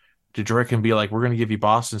off, Detroit can be like, we're going to give you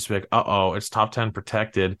Boston's pick. Uh-oh, it's top 10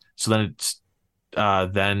 protected. So then it's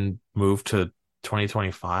then move to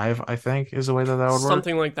 2025, I think is the way that that would work.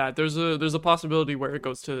 Something like that. There's a possibility where it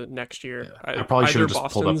goes to next year. Yeah. I probably should Either have just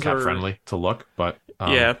pulled up Boston's Cap or Friendly to look, but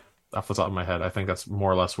yeah. off the top of my head, I think that's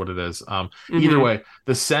more or less what it is. Either Mm-hmm. way,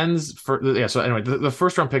 the Sens for yeah. So anyway, the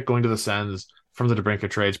first round pick going to the Sens from the DeBrincat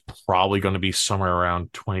trade is probably going to be somewhere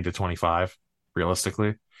around 20 to 25,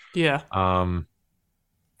 realistically. Yeah. Um,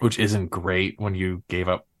 which isn't great when you gave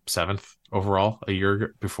up seventh overall a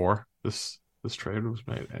year before this trade was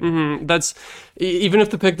made. Anyway. That's even if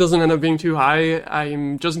the pick doesn't end up being too high,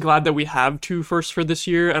 I'm just glad that we have two firsts for this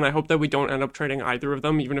year, and I hope that we don't end up trading either of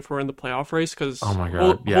them, even if we're in the playoff race. Oh Because my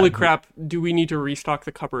God, yeah. holy crap, do we need to restock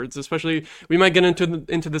the cupboards? Especially, we might get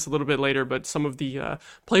into this a little bit later, but some of the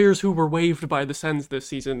players who were waived by the Sens this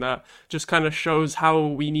season just kind of shows how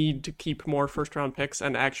we need to keep more first round picks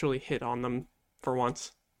and actually hit on them for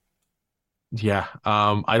once. Yeah,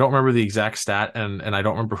 I don't remember the exact stat, and I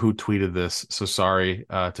don't remember who tweeted this, so sorry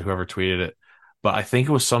to whoever tweeted it, but I think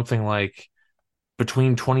it was something like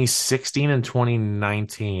between 2016 and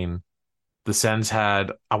 2019, the Sens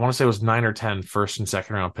had I want to say it was 9 or 10 first and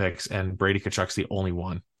second round picks, and Brady Kachuk's the only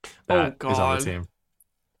one Oh that is on the God, team.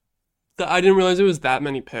 I didn't realize it was that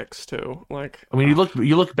many picks too. Like, I mean, you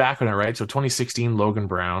look back on it, right? So 2016, Logan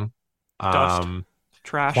Brown, dust, um,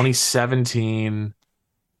 trash. 2017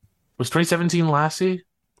 was 2017 Lassie?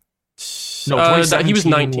 No, He was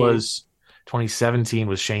 19. 2017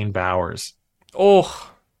 was Shane Bowers,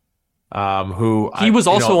 Oh, who he I was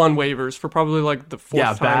also on waivers for probably like the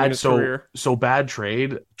yeah fourth time in bad his so career. so bad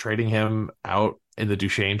trading him out in the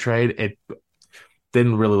Duchesne trade. It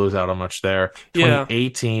didn't really lose out on much there. Yeah,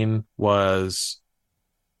 2019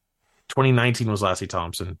 was Lassie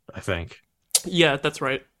Thompson, I think. yeah, that's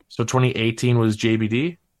right. So 2018 was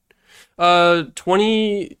JBD.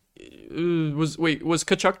 20 was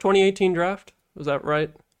Kachuk 2018 draft? Was that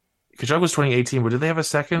right? Kachuk was 2018, but did they have a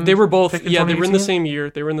They second were both. pick in Yeah, they were in the 2018? same year.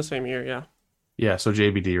 They were in the same year. Yeah. Yeah, so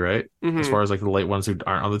JBD, right? As Mm-hmm. far as like the late ones who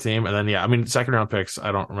aren't on the team, and then yeah, I mean second round picks,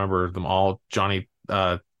 I don't remember them all. Johnny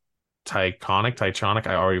Tychonic,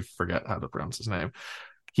 I already forget how to pronounce his name.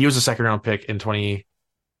 He was a second round pick in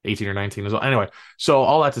 2018 or 19 as well. Anyway, so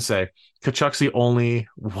all that to say, Kachuk's the only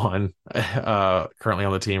one currently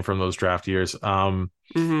on the team from those draft years.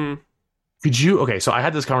 Mm-hmm. Could you okay, so I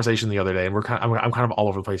had this conversation the other day and I'm kind of all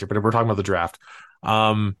over the place here, but we're talking about the draft.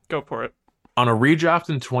 Um Go for it. on a redraft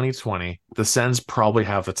in 2020, the Sens probably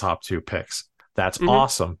have the top two picks. That's Mm-hmm.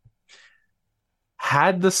 awesome.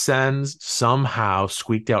 Had the Sens somehow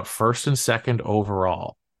squeaked out first and second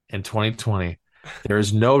overall in 2020, there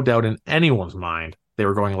is no doubt in anyone's mind they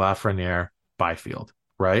were going Lafreniere, Byfield,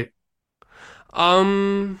 right?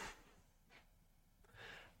 Um.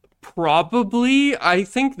 Probably. I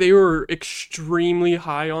think they were extremely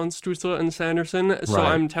high on Stützle and Sanderson, so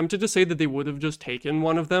Right. I'm tempted to say that they would have just taken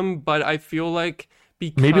one of them, but I feel like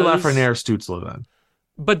Maybe because Lafreniere, Stützle then.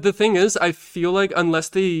 but the thing is, I feel like unless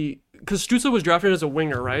they because Stützle was drafted as a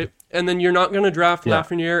winger, right? And then you're not going to draft Yeah.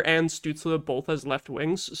 Lafreniere and Stützle both as left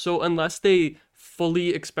wings. So unless they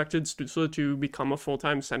fully expected Stützle to become a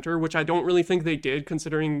full-time center, which I don't really think they did,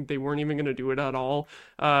 considering they weren't even going to do it at all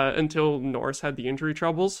until Norris had the injury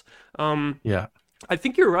troubles. Yeah. I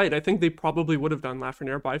think you're right. I think they probably would have done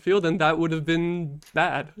Lafreniere Byfield, and that would have been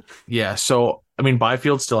bad. Yeah. So I mean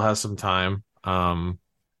Byfield still has some time.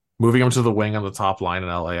 Moving him to the wing on the top line in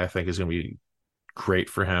LA, I think is gonna be great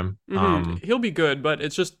for him. He'll be good, but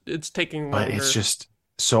it's taking But it's longer. just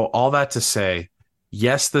so all that to say,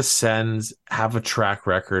 yes, the Sens have a track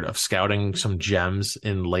record of scouting some gems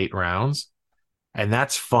in late rounds, and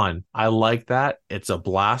that's fun. I like that. It's a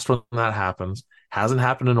blast when that happens. Hasn't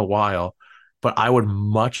happened in a while, but I would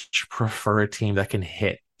much prefer a team that can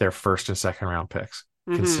hit their first and second round picks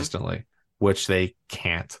hmm consistently, which they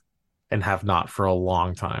can't and have not for a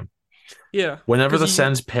long time. Yeah, Whenever because the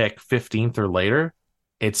Sens pick 15th or later,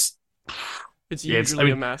 it's it's it's I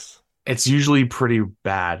usually a mean mess. it's usually pretty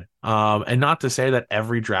bad. And not to say that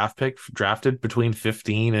every draft pick drafted between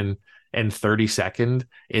 15 and 32nd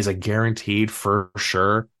is a guaranteed for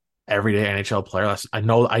sure everyday NHL player. I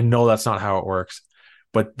know that's not how it works,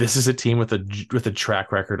 but this is a team with a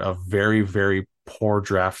track record of very, very poor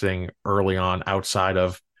drafting early on outside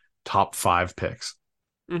of top five picks.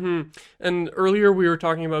 And earlier we were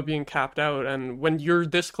talking about being capped out, and when you're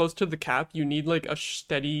this close to the cap, you need like a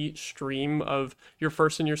steady stream of your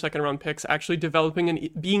first and your second round picks actually developing and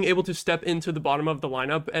being able to step into the bottom of the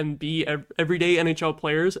lineup and be everyday NHL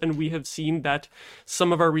players. And we have seen that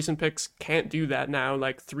some of our recent picks can't do that now,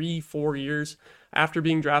 like 3, 4 years after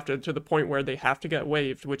being drafted to the point where they have to get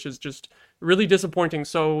waived, which is just really disappointing.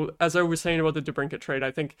 So, as I was saying about the DeBrincat trade,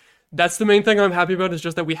 I think that's the main thing I'm happy about is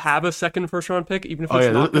just that we have a second first round pick, even if Oh it's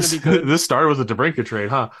yeah, not going to this be good. this started with the DeBrincat trade,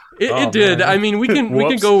 huh? It Oh did. I man, mean, we can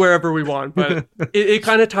whoops. go wherever we want, but it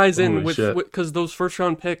kind of ties in Holy with shit. because those first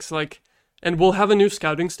round picks, like, and we'll have a new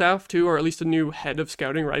scouting staff too, or at least a new head of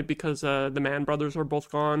scouting, right? Because the Mann brothers are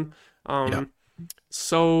both gone. Yeah.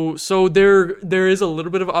 So there is a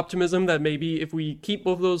little bit of optimism that maybe if we keep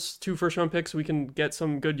both of those two first round picks, we can get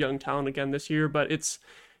some good young talent again this year. But it's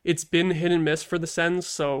been hit and miss for the Sens,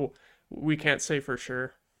 so we can't say for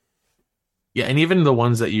sure. Yeah, and even the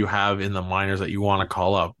ones that you have in the minors that you want to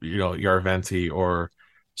call up, Yarventi or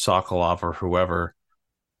Sokolov or whoever,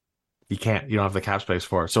 you don't have the cap space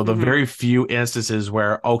for it. So the Mm-hmm. very few instances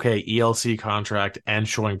where, okay, ELC contract and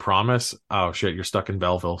showing promise, oh shit, you're stuck in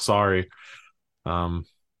Belleville. Sorry. Um,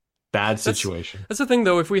 Bad That's situation. that's the thing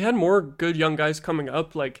though. If we had more good young guys coming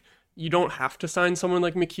up, like you don't have to sign someone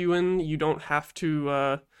like McEwen. You don't have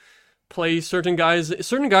to play certain guys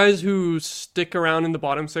who stick around in the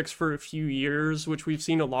bottom six for a few years, which we've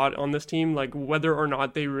seen a lot on this team. Like whether or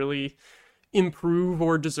not they really improve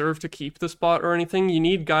or deserve to keep the spot or anything. You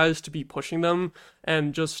need guys to be pushing them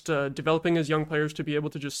and just developing as young players to be able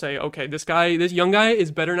to just say, okay, this young guy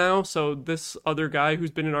is better now, so this other guy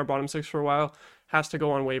who's been in our bottom six for a while has to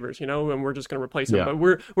go on waivers, and we're just going to replace him. Yeah. But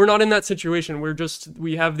we're not in that situation.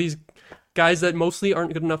 We have these guys that mostly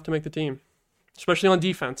aren't good enough to make the team, especially on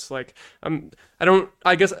defense. Like,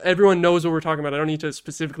 I guess everyone knows what we're talking about. I don't need to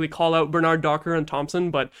specifically call out Bernard Docker and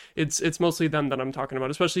Thompson, but it's mostly them that I'm talking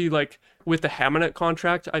about, especially like with the Hamannik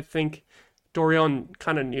contract. I think Dorian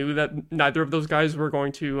kind of knew that neither of those guys were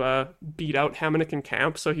going to beat out Hamannik in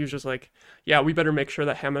camp, so he was just like, yeah, we better make sure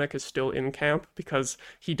that Hamannik is still in camp because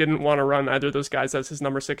he didn't want to run either of those guys as his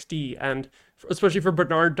number 6D. And especially for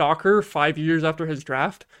Bernard Docker, 5 years after his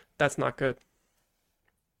draft, that's not good.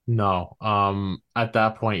 No. At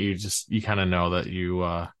that point, you kind of know that you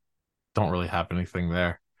don't really have anything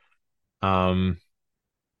there. Um,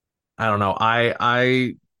 I don't know.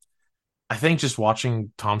 I think just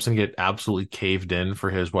watching Thompson get absolutely caved in for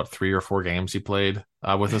his 3 or 4 games he played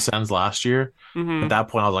with the Sens last year. At Mm-hmm. that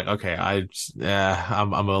point, I was like, okay,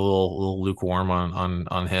 I'm a little lukewarm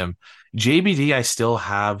on him. JBD, I still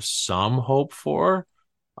have some hope for.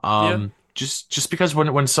 Yeah. Just because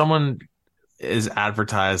when someone is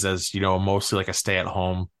advertised as mostly like a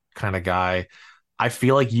stay-at-home kind of guy, I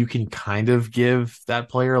feel like you can kind of give that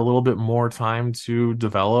player a little bit more time to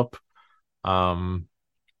develop. Um,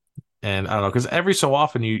 and I don't know, because every so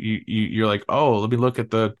often you're like, oh, let me look at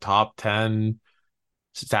the top 10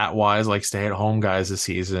 stat wise, like stay at home guys this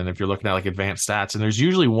season. If you're looking at like advanced stats, and there's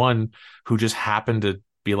usually one who just happened to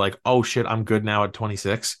be like, oh shit, I'm good now at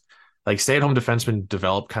 26. Like stay at home defensemen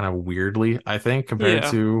develop kind of weirdly, I think, compared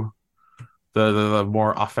Yeah. to the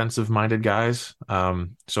more offensive minded guys.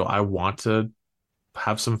 So I want to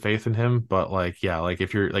have some faith in him, but like, yeah, like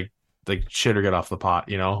if you're like shit or get off the pot,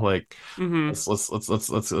 like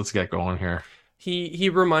Mm-hmm. let's get going here. He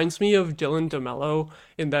reminds me of Dylan DeMello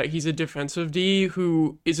in that he's a defensive D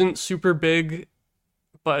who isn't super big,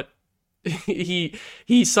 but he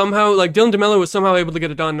somehow, like, Dylan DeMello was somehow able to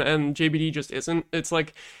get it done, and JBD just isn't. It's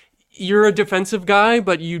like you're a defensive guy,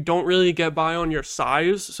 but you don't really get by on your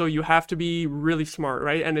size, so you have to be really smart,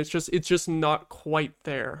 right? And it's just not quite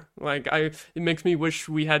there. Like it makes me wish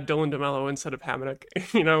we had Dylan DeMello instead of Hamannik.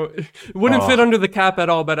 It wouldn't fit Oh, under the cap at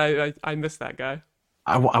all, but I miss that guy.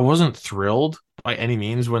 I wasn't thrilled by any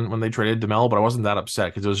means when they traded DeMelo, but I wasn't that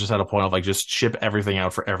upset because it was just at a point of like just ship everything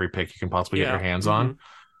out for every pick you can possibly get your Yeah. hands Mm-hmm. on.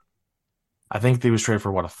 I think they was traded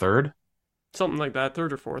for what, a third? Something like that,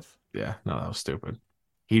 third or fourth. Yeah, no, that was stupid.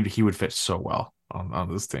 He would fit so well on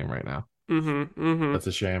this team right now. Mm-hmm. Mm-hmm. That's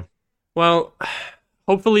a shame. Well,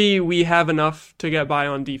 hopefully we have enough to get by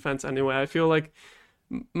on defense anyway. I feel like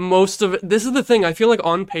most of it, this is the thing. I feel like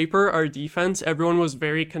on paper, our defense, everyone was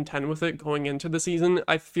very content with it going into the season.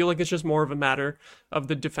 I feel like it's just more of a matter of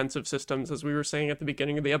the defensive systems, as we were saying at the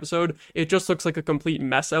beginning of the episode. It just looks like a complete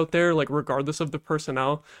mess out there, like, regardless of the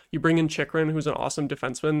personnel. You bring in Chikrin, who's an awesome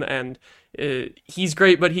defenseman, and he's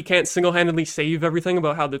great, but he can't single handedly save everything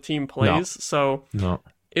about how the team No, plays. So no.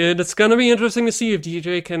 It's going to be interesting to see if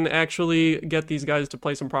DJ can actually get these guys to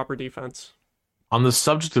play some proper defense. On the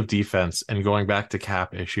subject of defense and going back to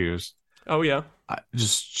cap issues, Oh, yeah.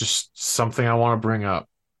 just something I want to bring up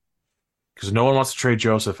because no one wants to trade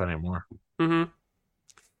Joseph anymore. Mm-hmm.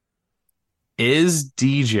 Is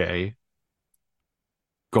DJ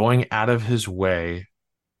going out of his way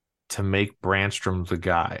to make Brandstrom the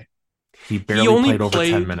guy? He He barely only played over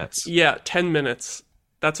 10 played, minutes. yeah, 10 minutes.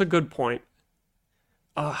 That's a good point.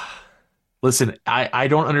 Listen, I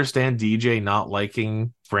don't understand DJ not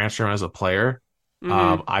liking Brandstrom as a player.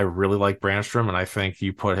 Mm-hmm. I really like Brandstrom, and I think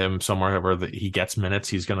you put him somewhere where he gets minutes,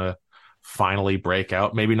 he's gonna finally break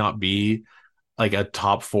out. Maybe not be like a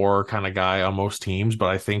top four kind of guy on most teams, but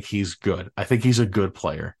I think he's good. I think he's a good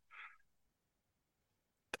player.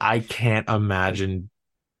 I can't imagine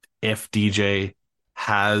if DJ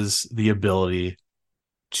has the ability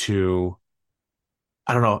to,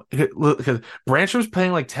 I don't know, because Brandstrom's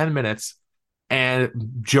playing like 10 minutes and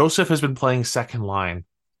Joseph has been playing second line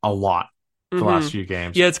a lot the last Mm-hmm. few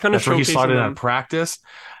games. Yeah, it's kind of That's where he showcasing slotted in at them. practice.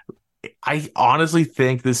 I honestly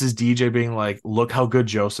think this is DJ being like, look how good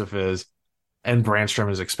Joseph is, and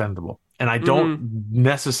Brandstrom is expendable. And I don't Mm-hmm.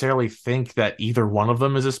 necessarily think that either one of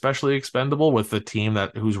them is especially expendable with the team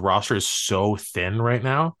that whose roster is so thin right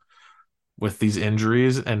now with these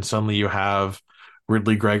injuries. And suddenly you have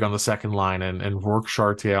Ridley Gregg on the second line and Rourke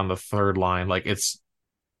Chartier on the third line. Like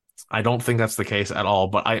I don't think that's the case at all.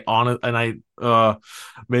 But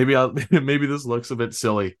maybe maybe this looks a bit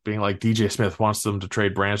silly being like DJ Smith wants them to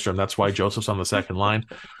trade Brandstrom. That's why Joseph's on the second line.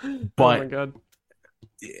 Oh my But God.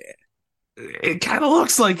 it kind of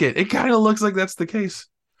looks like it. It kind of looks like that's the case.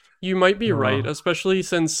 You might be I don't right, know. especially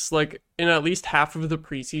since like in at least half of the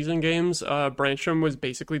preseason games, Brancham was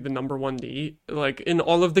basically the number one D. Like in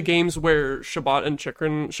all of the games where Shabbat,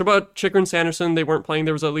 Chikrin, Sanderson, they weren't playing.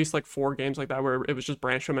 There was at least like 4 games like that where it was just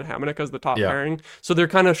Brancham and Hamonic as the top Yeah. pairing. So they're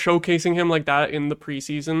kind of showcasing him like that in the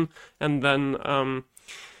preseason, and then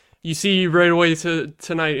you see right away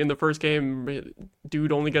tonight in the first game,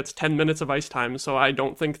 dude only gets 10 minutes of ice time. So I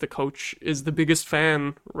don't think the coach is the biggest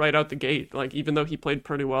fan right out the gate. Like, even though he played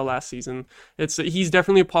pretty well last season, he's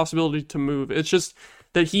definitely a possibility to move. It's just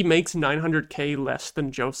that he makes 900K less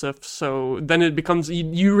than Joseph. So then it becomes,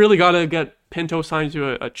 you really got to get Pinto signed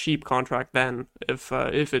to a cheap contract then if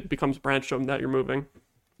it becomes Branstrom that you're moving.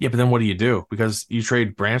 Yeah, but then what do you do? Because you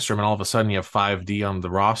trade Brandstrom and all of a sudden you have 5D on the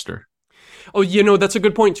roster. Oh, that's a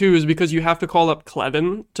good point too, is because you have to call up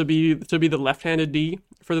Clevin to be the left-handed D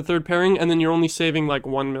for the third pairing, and then you're only saving like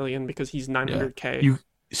 1 million because he's Yeah. 900K.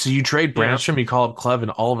 You trade Yeah. Brandstrom, you call up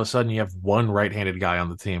Clevin, all of a sudden you have one right-handed guy on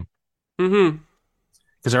the team. Mm-hmm.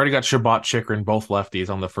 Because I already got Shabbat Chikrin, both lefties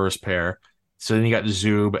on the first pair. So then you got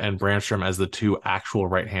Zub and Brandstrom as the two actual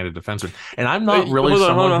right-handed defensemen. And I'm not Wait, really hold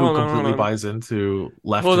on, hold someone on, who hold on, hold completely on. buys into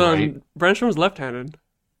left Hold to right. on. Branstrom's left-handed.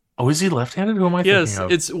 Oh, is he left-handed? Who am I thinking Yes,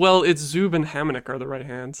 of? it's Zub and Hamonic are the right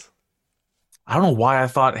hands. I don't know why I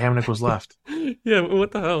thought Hamnick was left. Yeah,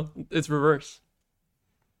 what the hell? It's reverse.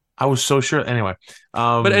 I was so sure. Anyway,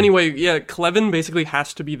 But anyway, yeah, Clevin basically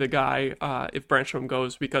has to be the guy if Branstrom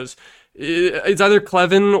goes because it's either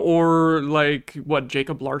Clevin or like what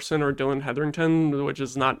Jacob Larson or Dylan Hetherington, which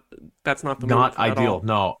is that's not the not move at ideal. all.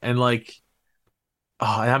 No, and like,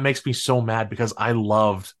 oh, that makes me so mad because I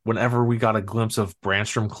loved whenever we got a glimpse of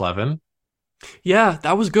Brandstrom Clevin. Yeah,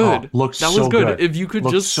 that was Oh, good. looked That was so good. good. If you could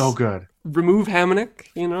Looked so just good. remove Hamonic,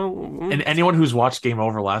 mm, And anyone who's watched Game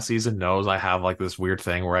Over last season knows I have like this weird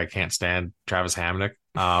thing where I can't stand Travis Hamnick.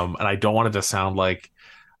 And I don't want it to sound like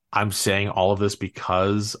I'm saying all of this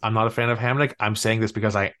because I'm not a fan of Hamnick. I'm saying this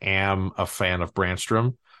because I am a fan of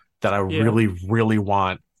Brandstrom. That I yeah. really, really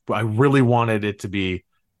want. I really wanted it to be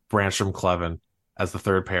Brandstrom Clevin as the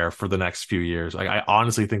third pair for the next few years. Like I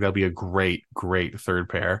honestly think that'd be a great, great third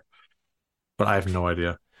pair. But I have no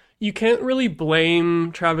idea. You can't really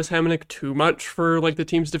blame Travis Hamonic too much for like the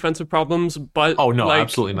team's defensive problems, but Oh no,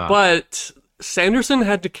 absolutely not. Sanderson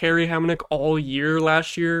had to carry Hamonic all year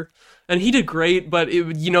last year, and he did great. But it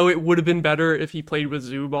would have been better if he played with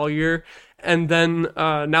Zub all year. And then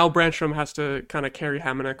now Branstrom has to kind of carry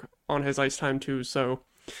Hamonic on his ice time too. So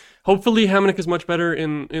hopefully Hamonic is much better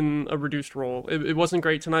in a reduced role. It wasn't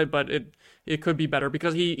great tonight, but it could be better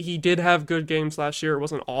because he did have good games last year. It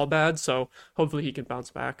wasn't all bad, so hopefully he can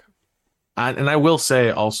bounce back. And I will say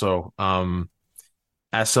also,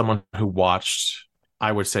 as someone who watched,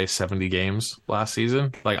 I would say 70 games last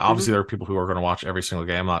season. Like Hmm. obviously there are people who are going to watch every single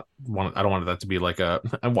game. I don't want that to be like I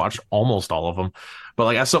watched almost all of them, but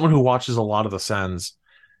like as someone who watches a lot of the Sens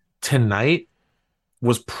tonight,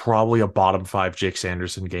 was probably a bottom five Jake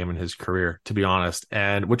Sanderson game in his career, to be honest.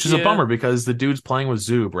 And which is a Yeah. bummer because the dude's playing with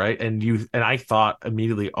Zub, right? And I thought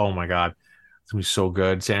immediately, oh my God, it's gonna be so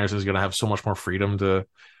good. Sanderson's gonna have so much more freedom to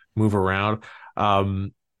move around.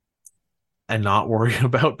 Um, and not worry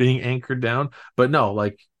about being anchored down. But no,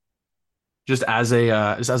 like just as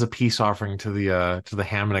a peace offering to the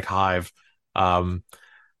Hamnick Hive, um,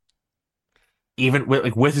 even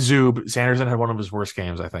with Zub, Sanderson had one of his worst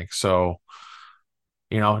games, I think. So,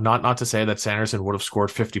 not to say that Sanderson would have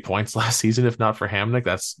scored 50 points last season if not for Hamnick.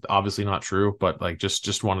 That's obviously not true, but like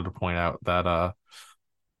just wanted to point out that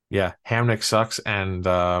yeah, Hamnick sucks and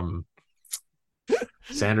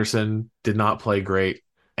Sanderson did not play great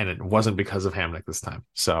and it wasn't because of Hamnick this time.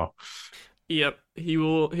 So, Yep. He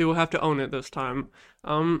will have to own it this time.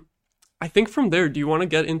 Um, I think from there, do you want to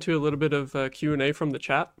get into a little bit of Q&A from the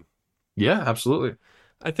chat? yeah, absolutely.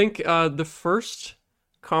 I think the first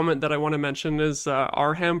comment that I want to mention is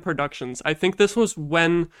Arham Productions. I think this was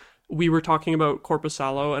when we were talking about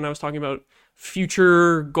Corpusalo and I was talking about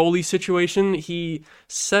future goalie situation. He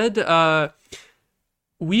said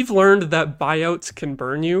we've learned that buyouts can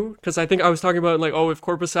burn you because I think I was talking about like, oh, if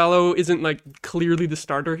Corpusalo isn't like clearly the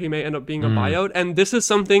starter, he may end up being a Mm, buyout. And this is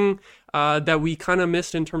something that we kind of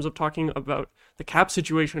missed in terms of talking about the cap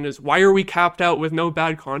situation. Is why are we capped out with no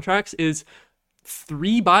bad contracts? Is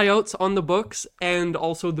three buyouts on the books and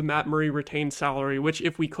also the Matt Murray retained salary, which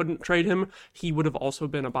if we couldn't trade him, he would have also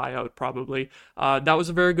been a buyout probably. That was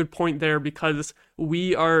a very good point there because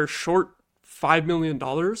we are short $5 million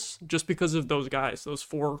just because of those guys, those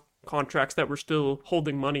four contracts that we're still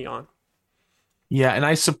holding money on. yeah, and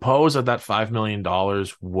I suppose that $5 million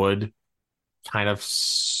would kind of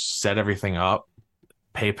set everything up.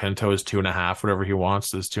 Pay Pinto his 2.5, whatever he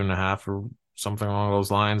wants, is 2.5 or something along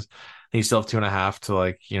those lines. And you still have 2.5 to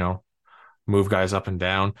like, move guys up and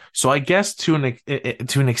down. So I guess to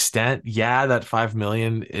an extent, yeah, that 5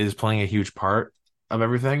 million is playing a huge part of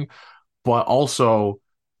everything, but also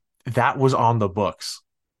that was on the books.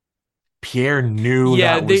 Pierre knew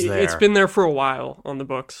Yeah, that was it's there. been there for a while on the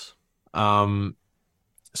books. Um,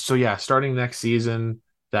 so yeah, starting next season,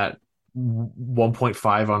 that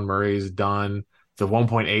 1.5 on Murray is done. The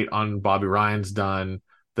 1.8 on Bobby Ryan's done.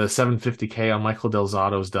 The 750K on Michael Del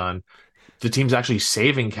Zotto's done. The team's actually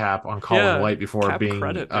saving cap on Colin Yeah, White before cap being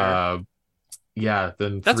credit there. yeah,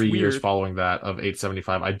 then That's 3 years weird. following that of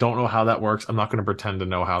 875. I don't know how that works. I'm not going to pretend to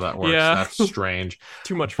know how that works. Yeah, That's strange.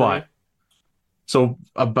 too much for me. But so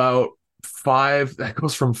about five, that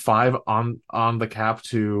goes from five on the cap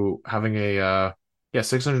to having a yeah,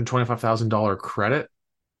 $625,000 credit.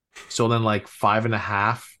 So then like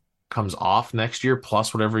 5.5 comes off next year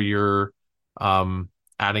plus whatever you're um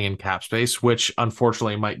adding in cap space, which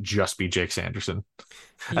unfortunately might just be Jake Sanderson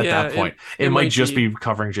at Yeah, that point. It it might might just be. be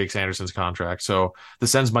covering Jake Sanderson's contract. So the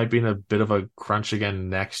Sens might be in a bit of a crunch again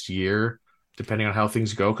next year, depending on how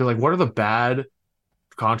things go. Because like, what are the bad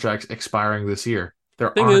contracts expiring this year?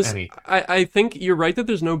 There Thing aren't is, any. I think you're right that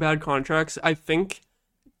there's no bad contracts. I think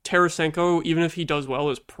Tarasenko, even if he does well,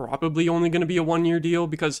 is probably only going to be a 1 year deal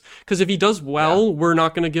because if he does Yeah, well, we're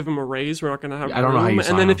not going to give him a raise. We're not going to have I don't know how room. you And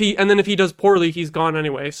sign then if him. he does poorly, he's gone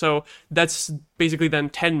anyway. So that's basically then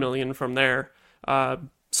 10 million from there. Uh,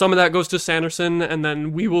 some of that goes to Sanderson, and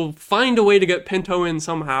then we will find a way to get Pinto in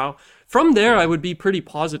somehow. From there, I Yeah, would be pretty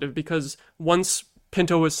positive because once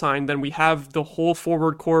Pinto was signed, then we have the whole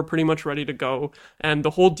forward core pretty much ready to go, and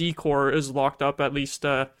the whole D core is locked up at least.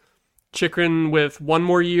 Chikrin with one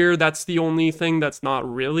more year. That's the only thing that's not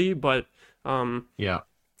really, but yeah,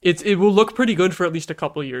 it will look pretty good for at least a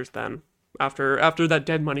couple years then. After that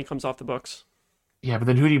dead money comes off the books. yeah. But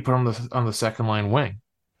then who do you put on the second line wing?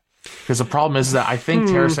 Because the problem is that I think Hmm.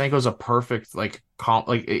 Tarasenko's a perfect like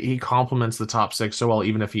he complements the top six so well,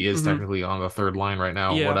 even if he is Mm-hmm. technically on the third line right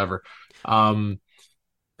now, Yeah. whatever. Um,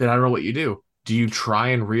 then I don't know what you do. Do you try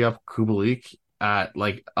and re-up Kubalik at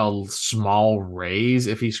like a small raise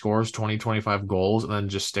if he scores 20 25 goals and then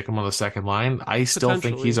just stick him on the second line? I still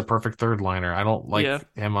think he's Potentially. a perfect third liner. I don't like Yeah.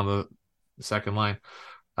 him on the second line.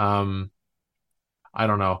 Um, I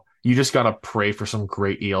don't know. You just gotta pray for some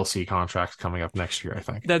great ELC contracts coming up next year, I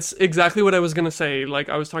think. That's exactly what I was gonna say. Like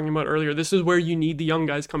I was talking about earlier, this is where you need the young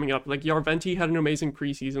guys coming up. Like Yarventi had an amazing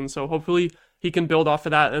preseason, so hopefully he can build off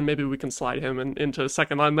of that, and maybe we can slide him into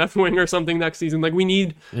second line left wing or something next season. Like we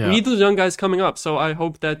Yeah. need those young guys coming up. So I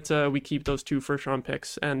hope that we keep those two first round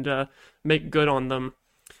picks and make good on them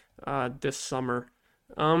this summer.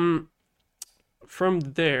 Um, from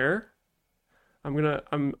there,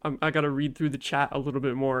 I gotta read through the chat a little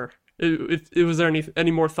bit more. Was there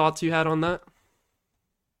any more thoughts you had on that?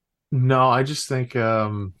 No, I just think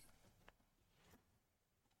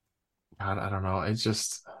God, I don't know. It's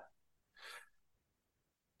just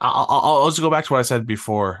I'll just go back to what I said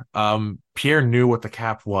before. Pierre knew what the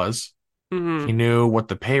cap was. He Hmm. knew what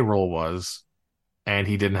the payroll was, and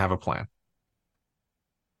he didn't have a plan.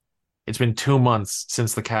 It's been 2 months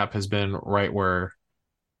since the cap has been right where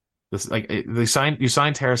this you signed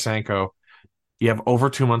Tarasenko. You have over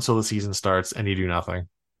 2 months till the season starts, and you do nothing.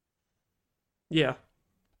 Yeah,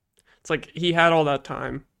 it's like he had all that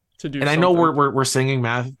time to do And I know something. we're singing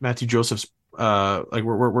Matthew Joseph's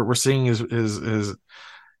we're singing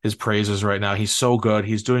his praises right now. He's so good.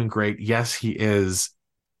 He's doing great. Yes, he is.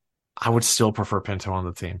 I would still prefer Pinto on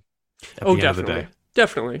the team at Oh, the end of the definitely, day.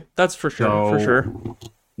 definitely. That's for sure, for So sure.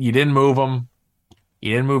 you didn't move him.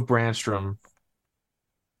 You didn't move Brandstrom.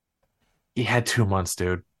 You had 2 months,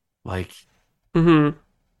 dude. Like, Hmm.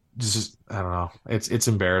 just I don't know. It's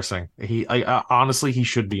embarrassing. Honestly, he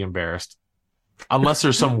should be embarrassed. Unless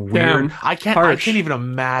there's some weird. Damn, I can't harsh. even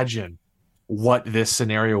imagine what this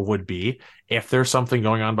scenario would be if there's something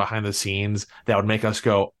going on behind the scenes that would make us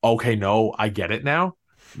go, okay, no, I get it now.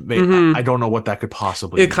 I Hmm. don't know what that could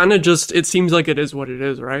possibly It be. kind of just it seems like it is what it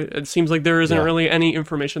is, right? It seems like there isn't Yeah. really any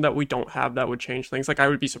information that we don't have that would change things. Like I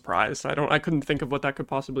would be surprised. I couldn't think of what that could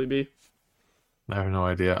possibly be. I have no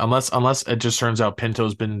idea. Unless it just turns out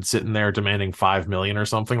Pinto's been sitting there demanding 5 million or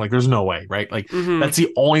something. Like there's no way, right? Like Hmm. that's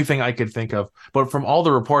the only thing I could think of. But from all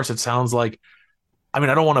the reports, it sounds like I mean,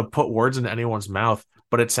 I don't want to put words into anyone's mouth,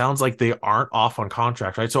 but it sounds like they aren't off on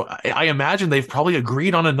contract, right? So I imagine they've probably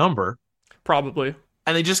agreed on a number Probably.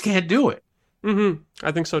 and they just can't do it.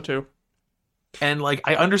 I think so too. And like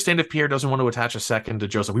I understand if Pierre doesn't want to attach a second to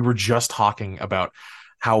Joseph. We were just talking about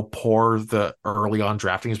how poor the early on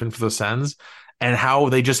drafting has been for the Sens and how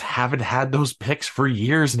they just haven't had those picks for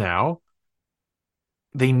years now.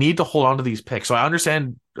 They need to hold on to these picks. So I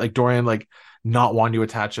understand like Dorian like not wanting to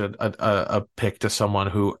attach a pick to someone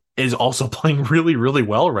who is also playing really, really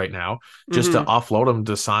well right now, just to Hmm. offload him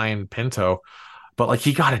to sign Pinto. But like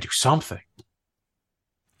you gotta do something.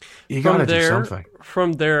 You From gotta do there, something.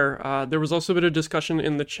 there was also a bit of discussion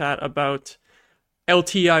in the chat about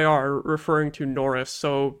LTIR referring to Norris.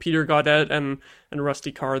 So Peter Gaudet and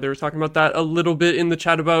Rusty Carr, they were talking about that a little bit in the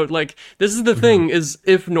chat about like this is the Mhm. thing is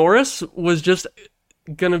if Norris was just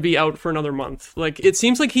gonna be out for another month. Like it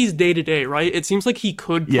seems like he's day to day, right? It seems like he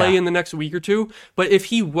could play Yeah. in the next week or two, but if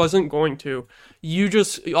he wasn't going to, you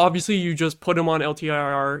just put him on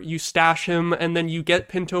LTIR, you stash him, and then you get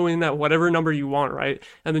Pinto in at whatever number you want, right?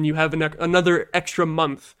 And then you have another extra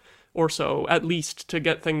month or so at least to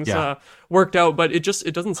get things Yeah. worked out. But it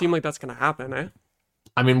doesn't seem like that's gonna happen, eh?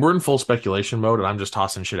 I mean, we're in full speculation mode and I'm just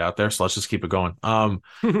tossing shit out there, so let's just keep it going.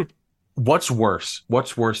 What's worse?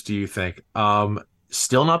 What's worse, do you think?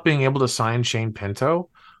 Still not being able to sign Shane Pinto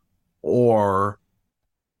or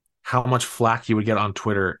how much flack you would get on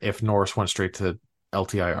Twitter if Norris went straight to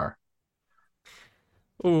LTIR?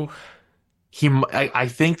 Ooh, I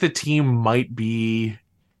think the team might be,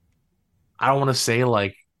 I don't want to say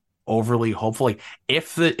like overly hopeful. Like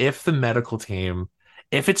if the medical team,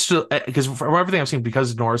 if it's just because from everything I've seen,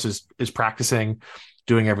 because Norris is practicing,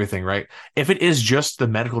 doing everything right. If it is just the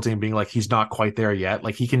medical team being like he's not quite there yet,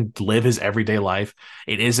 like he can live his everyday life.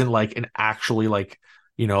 It isn't like an actually like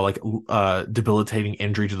like debilitating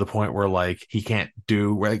injury to the point where like he can't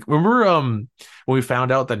do like remember when we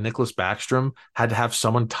found out that Nicholas Backstrom had to have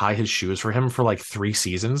someone tie his shoes for him for like 3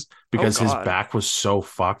 seasons oh because his God. back was so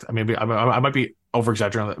fucked. I mean, I might be over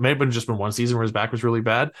exaggerating. It may have been just been one season where his back was really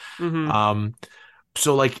bad. Mm-hmm. Um,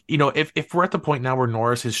 so like if we're at the point now where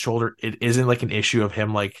Norris his shoulder it isn't like an issue of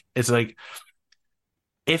him like it's like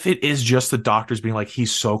if it is just the doctors being like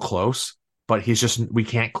he's so close but he's just we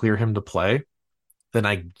can't clear him to play then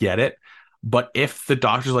I get it. But if the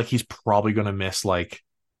doctor's like he's probably going to miss like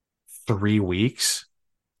 3 weeks,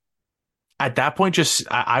 at that point, just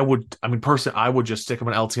I would, I mean, personally, I would just stick him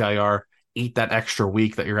in LTIR, eat that extra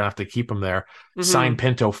week that you're gonna have to keep him there, sign Mm-hmm.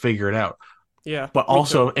 Pinto, figure it out. Yeah, But me too.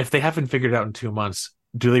 also, if they haven't figured it out in 2 months,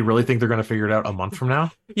 do they really think they're gonna figure it out a month from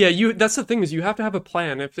now? Yeah, you. That's the thing is you have to have a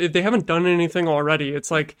plan. If they haven't done anything already, it's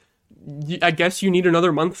like I guess you need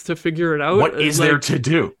another month to figure it out. What is there Like to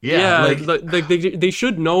do? Yeah, yeah, like, they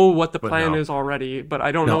should know what the but plan no, is already, but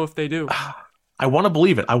I don't know no. if they do. I want to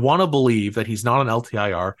believe it. I want to believe that he's not on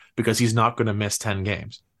LTIR because he's not going to miss 10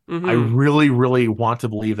 games. I Mm-hmm. really, really want to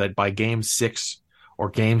believe that by game 6 or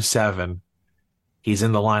game 7, he's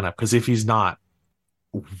in the lineup. Because if he's not,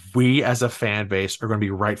 we as a fan base are going to be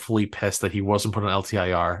rightfully pissed that he wasn't put on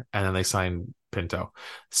LTIR and then they signed Pinto.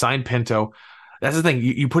 Sign Pinto. That's the thing.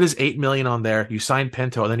 You put his 8 million on there, you sign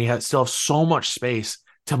Pinto, and then still have so much space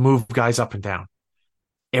to move guys up and down.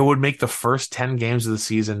 It would make the first 10 games of the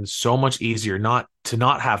season so much easier. Not to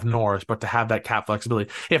not have Norris, but to have that cap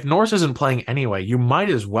flexibility. If Norris isn't playing anyway, you might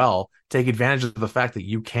as well take advantage of the fact that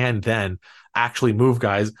you can then actually move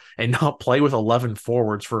guys and not play with 11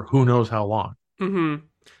 forwards for who knows how long. Mm-hmm.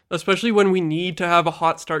 Especially when we need to have a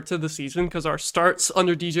hot start to the season, because our starts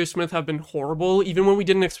under DJ Smith have been horrible. Even when we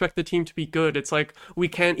didn't expect the team to be good, it's like we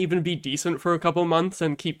can't even be decent for a couple months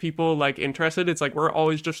and keep people like interested. It's like we're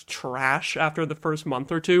always just trash after the first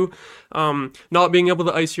month or two. Not being able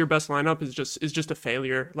to ice your best lineup is just a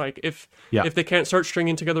failure. Like Yeah. if they can't start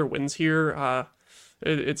stringing together wins here,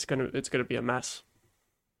 it's gonna be a mess.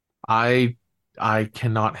 I I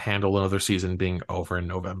cannot handle another season being over in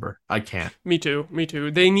November. I can't. Me too. Me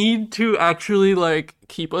too. They need to actually like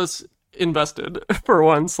keep us invested for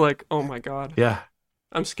once. Like, oh my God. Yeah.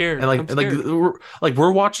 I'm scared. And like I'm and like scared.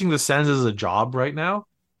 we're watching the Sens as a job right now,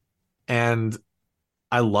 and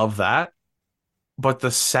I love that. But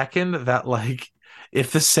the second that like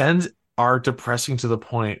if the Sens are depressing to the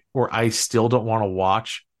point where I still don't want to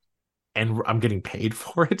watch and I'm getting paid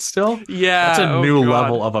for it still, that's a Yeah. Oh new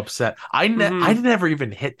level God. of upset. I Mm-hmm. never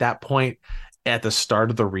even hit that point at the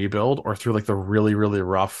start of the rebuild or through like the really really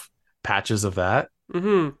rough patches of that.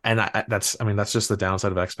 Mm-hmm. And I mean that's just the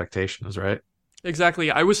downside of expectations, right? Exactly.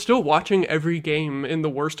 I was still watching every game in the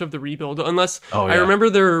worst of the rebuild, unless Oh I yeah. remember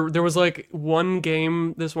there was like one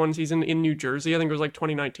game this one season in New Jersey. I think it was like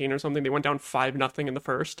 2019 or something. They went down 5-0 in the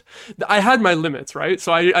first. I had my limits, right?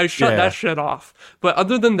 So I shut that Yeah. shit off. But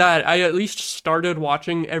other than that, I at least started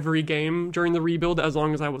watching every game during the rebuild as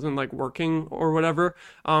long as I wasn't like working or whatever.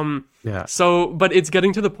 Yeah. So but it's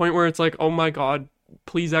getting to the point where it's like, oh my God,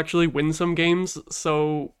 please actually win some games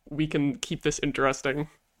so we can keep this interesting.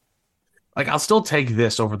 Like I'll still take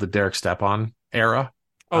this over the Derek Stepan era.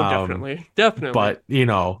 Oh, Um, definitely. Definitely. but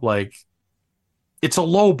like it's a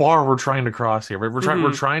low bar we're trying to cross here. We're trying Mhm.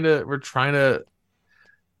 we're trying to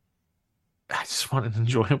I just want an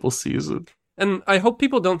enjoyable season. And I hope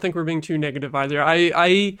people don't think we're being too negative either.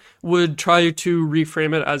 I would try to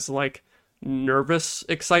reframe it as like nervous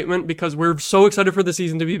excitement because we're so excited for the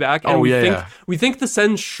season to be back and Oh we yeah, think yeah. we think the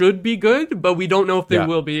Sens should be good, but we don't know if they Yeah.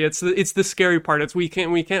 will be. It's the scary part. It's we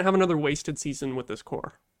can't have another wasted season with this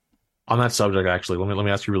core. On that subject, actually, let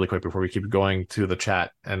me ask you really quick before we keep going to the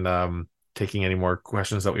chat and taking any more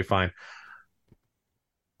questions that we find.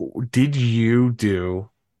 Did you do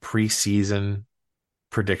preseason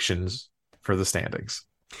predictions for the standings?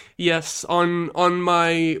 Yes, on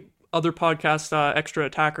my other podcast, Extra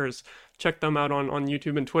Attackers, check them out on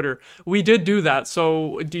YouTube and Twitter. We did do that.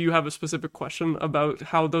 So, do you have a specific question about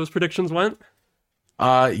how those predictions went?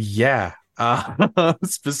 Yeah.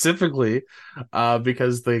 Specifically,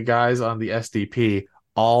 because the guys on the SDP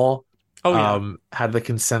all Oh yeah. had the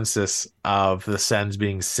consensus of the Sens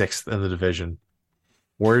being sixth in the division.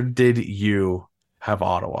 Where did you have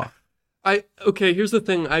Ottawa? I okay, here's the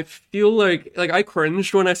thing. I feel like I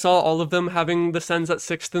cringed when I saw all of them having the Sens at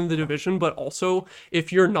sixth in the division, but also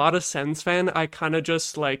if you're not a Sens fan, I kind of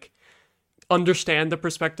just like understand the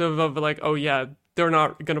perspective of like, oh yeah, they're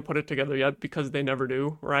not gonna put it together yet because they never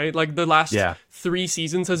do, right? Like the last Yeah, 3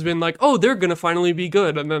 seasons has been like, oh, they're gonna finally be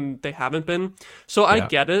good, and then they haven't been. So I yeah.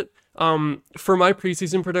 get it. For my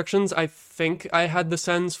preseason predictions, I think I had the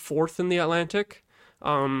Sens fourth in the Atlantic.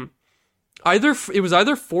 Um, it was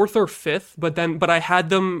either fourth or fifth, but I had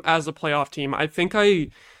them as a playoff team. I think I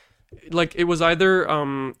like it was either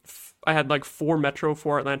I had like four Metro,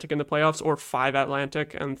 four Atlantic in the playoffs, or five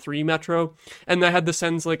Atlantic and three Metro, and I had the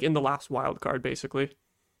Sens like in the last wild card basically,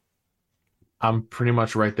 I'm pretty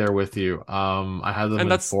much right there with you. I had them and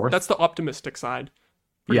in that's fourth. the optimistic side,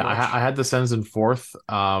 pretty Yeah, much. I had the Sens in fourth,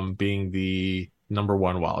 being the number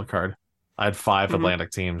one wild card. I had five hmm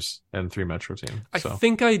Atlantic teams and three Metro teams. I So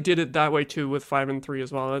think I did it that way too with 5 and 3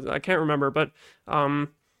 as well. I can't remember, but um,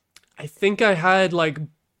 I think I had like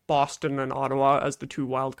Boston and Ottawa as the two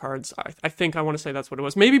wild cards. I think I want to say that's what it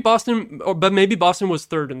was. Maybe Boston, but maybe Boston was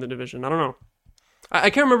third in the division. I don't know. I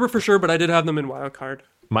can't remember for sure, but I did have them in wild card.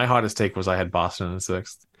 my hottest take was I had Boston in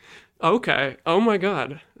sixth. Okay. Oh my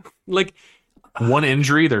God. Like One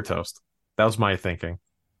injury, they're toast. That was my thinking.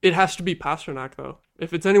 it has to be Pasternak though.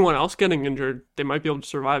 If it's anyone else getting injured, they might be able to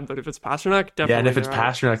survive. But if it's Pasternak, Yeah, and definitely if it's they're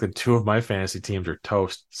out. Pasternak, then two of my fantasy teams are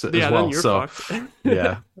toast as Yeah, then well. you're So fucked.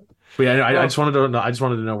 yeah, but yeah, I Oh, just wanted to know. I just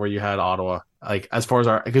wanted to know where you had Ottawa, like as far as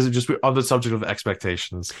our because it just on the subject of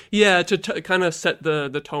expectations. yeah. To kind of set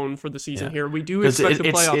the tone for the season Yeah, here, we do because expect a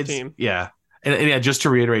playoff it's team. yeah, and yeah, just to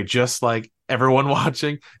reiterate, just like everyone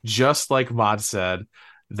watching, just like Mod said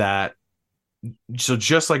that. So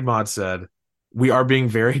just like Mod said, we are being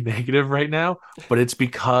very negative right now, but it's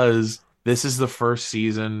because this is the first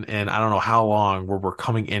season, and I don't know how long where we're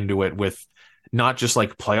coming into it with not just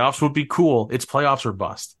like playoffs would be cool. It's playoffs or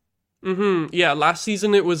bust. Yeah, last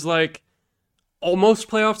season it was like almost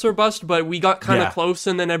playoffs or bust, but we got kind of Yeah. close,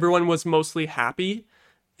 and then everyone was mostly happy.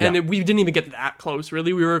 Yeah. We didn't even get that close,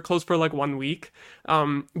 really. We were close for like 1 week.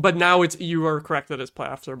 But now you are correct that it's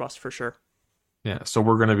playoffs or bust for sure. Yeah. So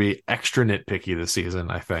we're going to be extra nitpicky this season,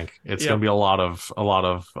 I think. It's going to Yep. be a lot of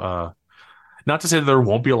not to say that there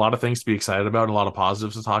won't be a lot of things to be excited about and a lot of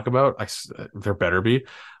positives to talk about. There better be.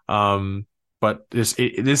 Um, but this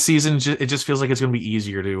season, it just feels like it's going to be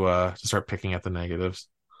easier to start picking at the negatives.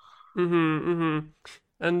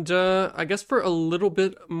 And I guess for a little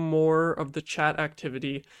bit more of the chat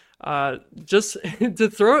activity, just to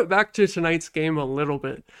throw it back to tonight's game a little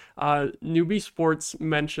bit, Newbie Sports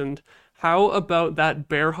mentioned how about that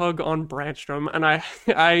bear hug on Brandstrom, and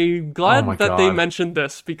I'm Oh my glad that they God. mentioned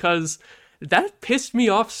this because that pissed me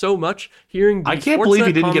off so much hearing I the can't believe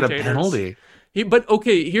he Sportsnet didn't get a commentators. penalty. But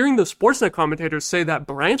okay, hearing the Sportsnet commentators say that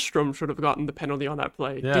Brandstrom should have gotten the penalty on that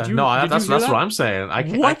play. Yeah, no, Did you hear that's what that? I'm saying. I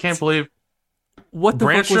can't What? believe What the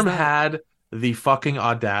fuck was Brandstrom that? had the fucking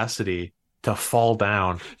audacity to fall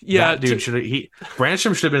down. Yeah, That dude should have he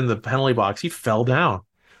Brandstrom should have been in the penalty box. He fell down.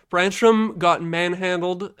 Brandstrom got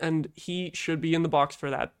manhandled, and he should be in the box for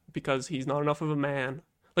that because he's not enough of a man.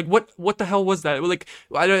 Like what the hell was that? Like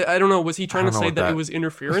I don't know. Was he I trying to don't know say what that it that. was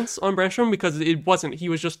interference on Brandstrom? Because it wasn't. He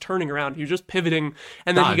was just turning around. He was just pivoting,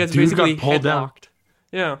 and then he Nah, gets dude basically got pulled down. headlocked.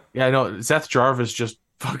 Yeah. Yeah, I know. Seth Jarvis just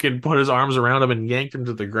fucking put his arms around him and yanked him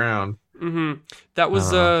to the ground. That I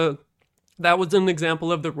was don't know. that was an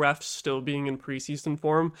example of the refs still being in preseason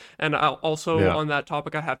form. And also Yeah. on that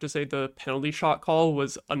topic, I have to say the penalty shot call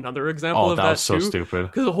was another example Oh, of that was that so too. stupid.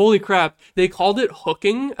 Because holy crap, they called it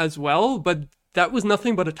hooking as well, but that was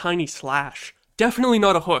nothing but a tiny slash. Definitely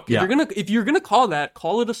not a hook. Yeah. If you're gonna call that,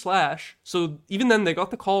 call it a slash. So even then, they got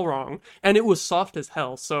the call wrong, and it was soft as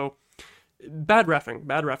hell. So bad refing,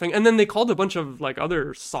 bad refing. And then they called a bunch of like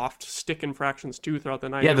other soft stick infractions too throughout the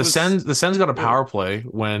night. Yeah, It was the Sens got a ugh. power play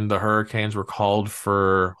when the Hurricanes were called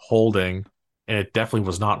for holding, and it definitely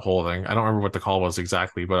was not holding. I don't remember what the call was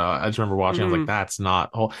exactly, but I just remember watching. I was like, "That's not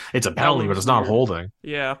hold. It's a That penalty, one but was it's not weird. holding."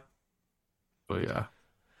 Yeah. But yeah,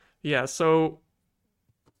 Yeah, so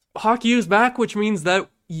hockey is back, which means that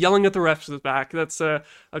yelling at the refs is back. That's a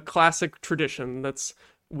classic tradition. That's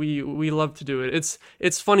we love to do it.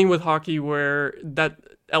 It's funny with hockey where that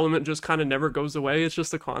element just kind of never goes away. It's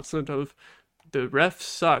just a constant of the refs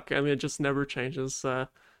suck. I mean, it just never changes.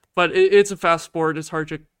 But it's a fast sport. It's hard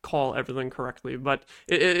to call everything correctly, but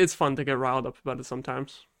it's fun to get riled up about it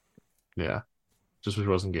sometimes. yeah. Just wish it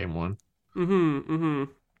wasn't game one. Mm-hmm.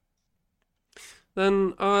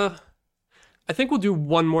 Then I think we'll do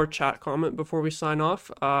one more chat comment before we sign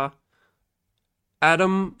off.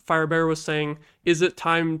 Adam Firebear was saying, "Is it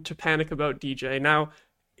time to panic about DJ?" Now,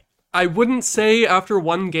 I wouldn't say after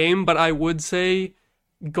one game, but I would say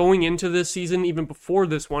going into this season, even before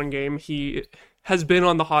this one game, he has been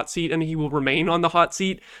on the hot seat and he will remain on the hot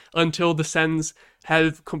seat until the Sens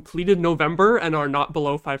have completed November and are not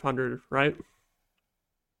below 500, right?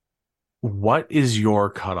 What is your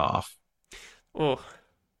cutoff? Oh,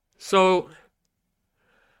 so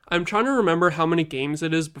I'm trying to remember how many games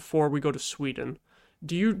it is before we go to Sweden.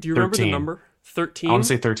 Do you remember the 13. number? I want to 13?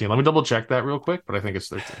 say 13. Let me double check that real quick, but I think it's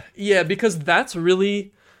 13. Yeah, because that's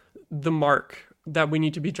really the mark that we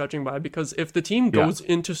need to be judging by. Because if the team Yeah. goes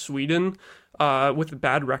into Sweden with a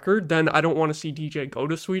bad record, then I don't want to see DJ go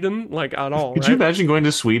to Sweden like at all, Could you right? imagine going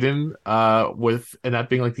to Sweden with and that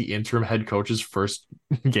being like the interim head coach's first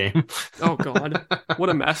game? Oh God, what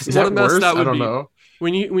a mess! Is What a that mess worse? that I would don't be. know.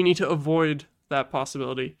 We need to avoid that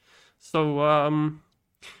possibility. So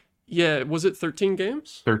yeah, was it 13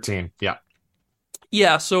 games? 13. Yeah.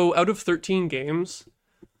 Yeah, so out of 13 games,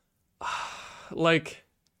 like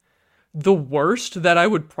the worst that I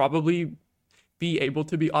would probably be able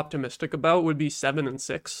to be optimistic about would be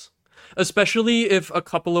 7-6. Especially if a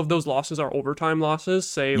couple of those losses are overtime losses,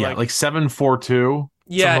 say Yeah, like like 7-4-2,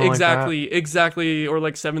 yeah, something like that. exactly, or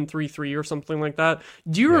like 7-3-3 or something like that.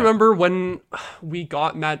 Do you Yeah. remember when we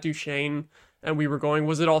got Matt Duchene and we were going,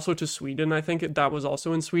 was it also to Sweden? I think that was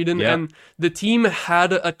also in Sweden. Yeah. And the team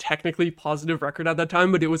had a technically positive record at that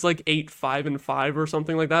time, but it was like 8-5-5 or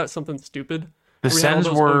something like that, something stupid. The Where we had all Sens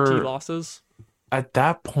those OT were losses. at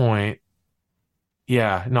that point,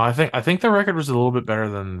 yeah, no, I think the record was a little bit better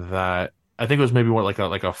than that. I think it was maybe what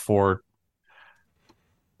like a four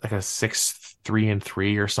like a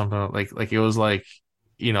 6-3-3 or something. Like it was like,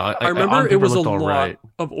 I remember on it paper it was a looked all lot right.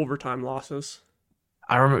 of overtime losses.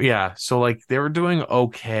 I remember, yeah. So like they were doing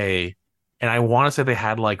okay, and I want to say they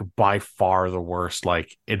had like by far the worst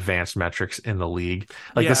like advanced metrics in the league.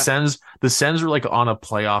 Like Yeah. the Sens were like on a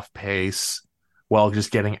playoff pace. while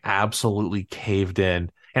just getting absolutely caved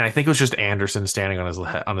in. And I think it was just Anderson standing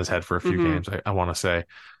on his head for a few Mm-hmm. games. I want to say,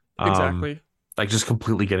 um, Exactly. like just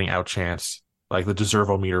completely getting outchanced. Like the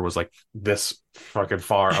deservometer was like this fucking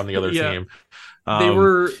far on the other Yeah. team. They Um,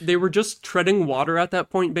 were they were just treading water at that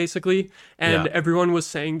point basically, and yeah, everyone was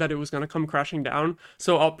saying that it was going to come crashing down.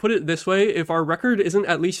 So I'll put it this way, if our record isn't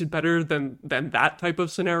at least better than that type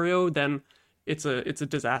of scenario, then it's a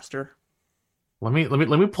disaster. let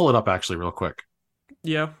me pull it up actually real quick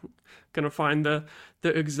Yeah. Gonna find the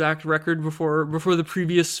exact record before the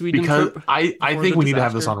previous Sweden because trip, I before think the we need to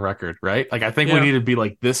have this disaster. on record, right? Like I think we Yeah. need to be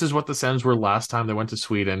like this is what the Sens were last time they went to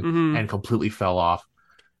Sweden Mhm. and completely fell off.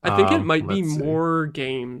 I think it might be Let's see. more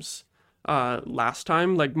games last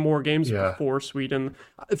time, like more games Yeah, before Sweden.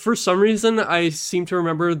 For some reason, I seem to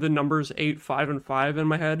remember the numbers 8, 5, and 5 in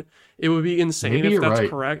my head. It would be insane maybe if you're that's right.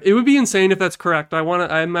 correct. It would be insane if that's correct.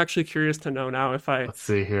 I'm actually curious to know now Let's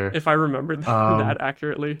see here. if I remembered that Um,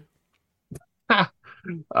 accurately.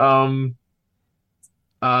 um,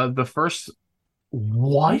 the first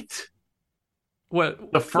what? What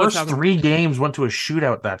The what's first happened? three games went to a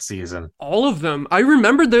shootout that season. All of them. I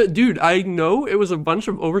remember the dude. I know it was a bunch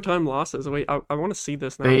of overtime losses. Wait, I want to see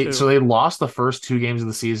this now They too. so they lost the first two games of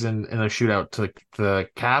the season in a shootout to the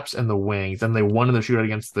Caps and the Wings, and they won in the shootout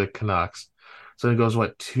against the Canucks. So it goes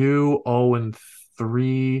what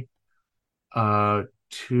 2-0-3,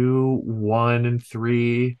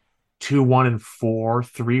 2-1-3, 2-1-4,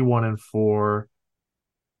 3-1-4,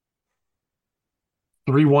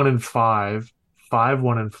 3-1-5,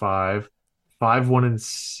 5-1-5,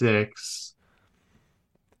 5-1-6,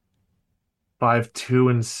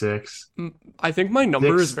 5-2-6, I think my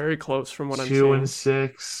number is six very close from what I'm two and seeing.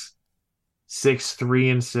 six,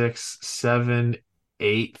 6-3-6,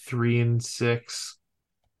 7-8-3-6,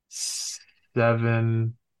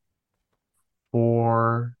 7-4-6,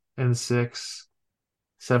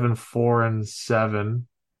 7-4-7.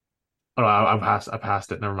 Oh, I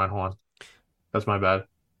passed it. Never mind. Hold on. That's my bad.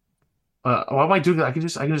 Why am I doing that? I can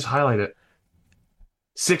just highlight it.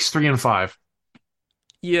 6-3-5.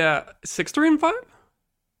 Yeah, 6, 3, and 5.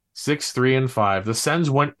 6-3-5. The Sens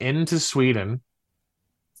went into Sweden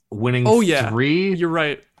winning Oh yeah, three. you're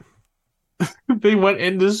right. They went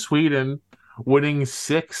into Sweden winning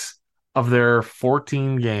six of their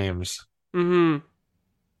 14 games. Mm-hmm.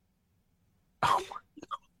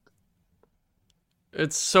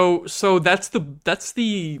 It's so that's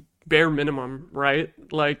the bare minimum, right?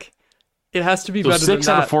 Like it has to be So better than six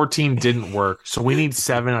out of that. 14 didn't work. So we need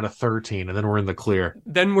 7 out of 13, and then we're in the clear.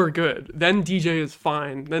 Then we're good. Then DJ is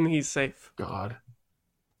fine. Then he's safe. God.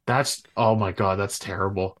 Oh my God, that's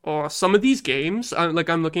terrible. Oh, some of these games, I'm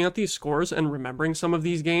looking at these scores and remembering some of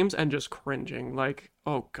these games and just cringing. Like,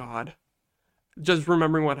 oh God, just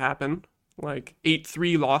remembering what happened. Like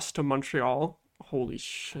 8-3 loss to Montreal. Holy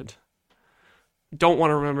shit. Don't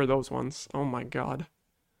want to remember those ones. Oh my God.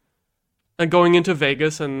 And going into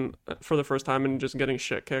Vegas and for the first time and just getting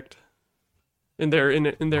shit kicked in their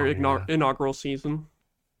Oh yeah. inaugural season.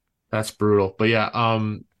 That's brutal. But yeah,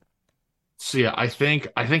 so yeah, I think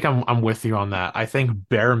I'm with you on that. I think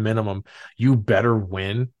bare minimum, you better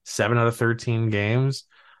win 7 out of 13 games.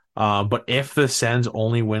 But if the Sens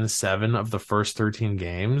only win 7 of the first 13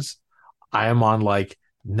 games, I am on like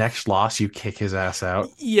next loss, you kick his ass out.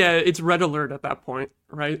 Yeah, it's red alert at that point,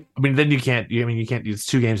 right? I mean, then you can't. I mean, you can't. It's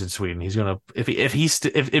 2 games in Sweden. He's gonna if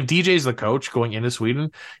DJ's the coach going into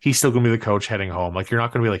Sweden, he's still gonna be the coach heading home. Like you're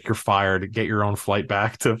not gonna be like you're fired. Get your own flight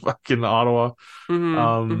back to fucking Ottawa. Mm-hmm.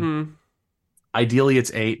 Um, Mm-hmm. Ideally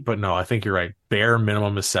it's 8, but no, I think you're right. Bare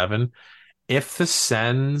minimum is 7. If the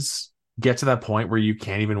Sens get to that point where you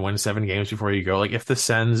can't even win 7 games before you go, like if the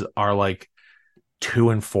Sens are like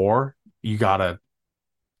 2-4, you gotta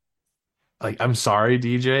like. I'm sorry,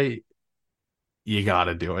 DJ, you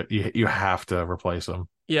gotta do it. You have to replace him.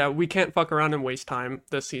 Yeah, we can't fuck around and waste time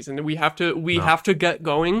this season. We No. have to get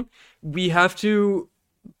going. We have to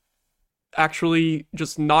actually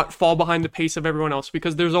just not fall behind the pace of everyone else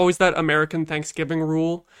because there's always that American Thanksgiving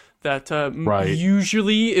rule that Right.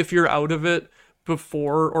 usually if you're out of it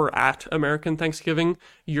before or at American Thanksgiving,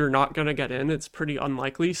 you're not going to get in. It's pretty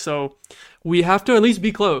unlikely. So we have to at least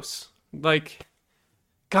be close. Like,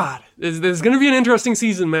 God, there's going to be an interesting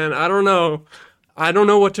season, man. I don't know. I don't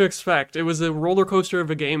know what to expect. It was a roller coaster of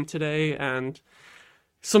a game today, and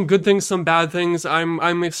some good things, some bad things.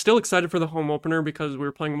 I'm still excited for the home opener because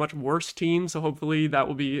we're playing a much worse team, so hopefully that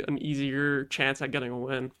will be an easier chance at getting a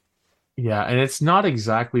win. Yeah, and it's not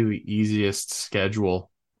exactly the easiest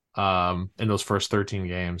schedule in those first 13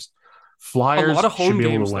 games. A lot Flyers of should home be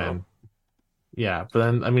able games to though. win. Yeah, but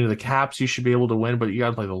then I mean the Caps you should be able to win, but you got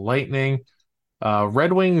to play the Lightning.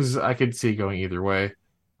 Red Wings, I could see going either way.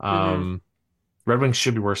 Mm-hmm. Um, Red Wings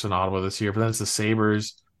should be worse than Ottawa this year, but then it's the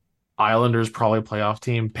Sabres. Islanders probably a playoff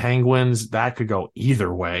team. Penguins, that could go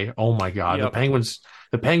either way. Oh my God. Yep.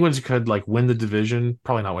 The Penguins could like win the division.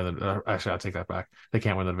 Probably not win the actually I'll take that back. They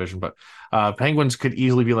can't win the division, but Penguins could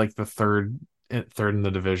easily be like the third in the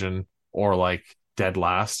division or like dead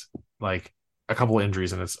last. Like a couple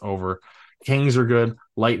injuries and it's over. Kings are good.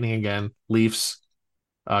 Lightning again. Leafs,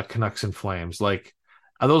 Canucks and Flames. Like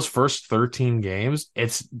of those first 13 games,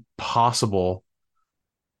 it's possible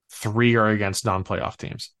three are against non-playoff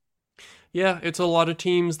teams. Yeah, it's a lot of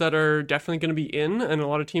teams that are definitely going to be in, and a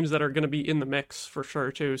lot of teams that are going to be in the mix for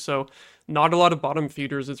sure too. So, not a lot of bottom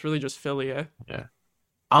feeders. It's really just Philly. Eh? Yeah.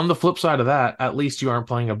 On the flip side of that, at least you aren't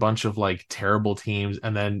playing a bunch of like terrible teams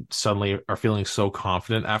and then suddenly are feeling so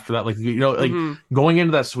confident after that. Like, like Mm-hmm. going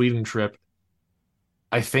into that Sweden trip,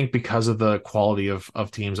 I think because of the quality of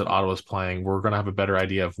teams that Ottawa's playing, we're going to have a better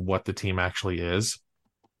idea of what the team actually is,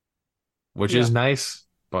 which Yeah, is nice.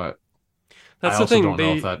 But I that's the also thing. don't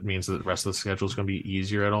know if They that means that the rest of the schedule is going to be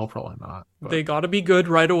easier at all. Probably not. But they got to be good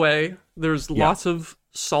right away. There's yeah, lots of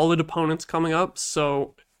solid opponents coming up,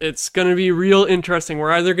 so it's going to be real interesting.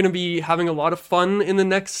 We're either going to be having a lot of fun in the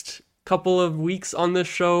next couple of weeks on this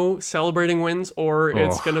show celebrating wins, or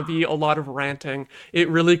it's oh, going to be a lot of ranting. It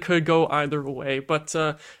really could go either way, but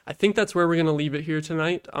I think that's where we're going to leave it here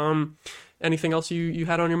tonight. Anything else you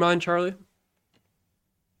had on your mind, Charlie?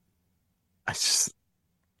 I just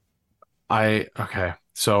I okay.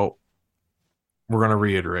 So we're going to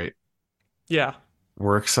reiterate. Yeah.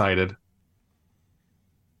 We're excited.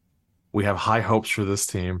 We have high hopes for this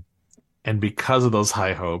team. And because of those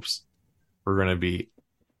high hopes, we're going to be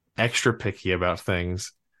extra picky about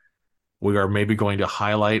things. We are maybe going to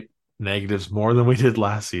highlight negatives more than we did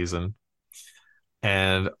last season.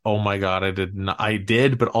 And oh my God, I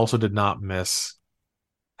did, but also did not miss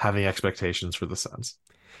having expectations for the Sens.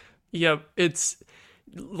 Yep, it's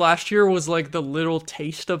last year was like the little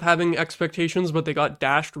taste of having expectations, but they got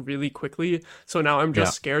dashed really quickly. So now I'm Yeah.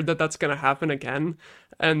 just scared that that's gonna happen again.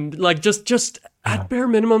 And like just at bare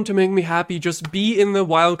minimum to make me happy, just be in the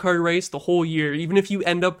wild card race the whole year. Even if you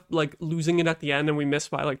end up like losing it at the end and we miss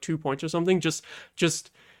by like 2 points or something, just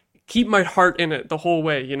keep my heart in it the whole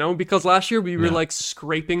way, you know? Because last year we were Yeah. like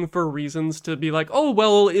scraping for reasons to be like, oh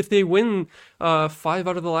well, if they win 5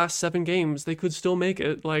 out of the last 7 games, they could still make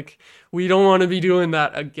it. Like we don't want to be doing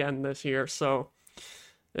that again this year, so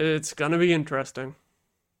it's gonna be interesting.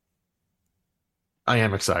 I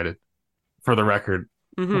am excited. For the record,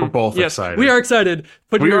 we're Mm-hmm. both Yes, we excited. are excited.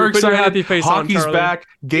 We are Put your excited. happy face on, Hockey's Charlie. back.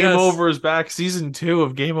 Game Yes. Over is back. Season 2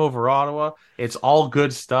 of Game Over Ottawa. It's all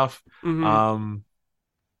good stuff. Mm-hmm. Um,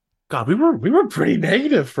 God, we were pretty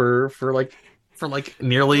negative for like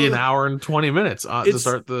nearly an hour and 20 minutes to It's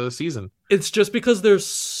start the season. it's just because there's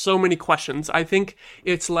so many questions. I think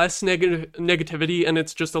it's less negativity and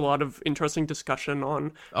it's just a lot of interesting discussion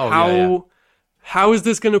on Oh yeah, yeah, how is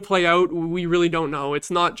this going to play out? We really don't know. It's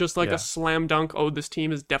not just like a yeah, slam dunk. Oh, this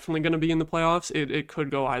team is definitely going to be in the playoffs. It could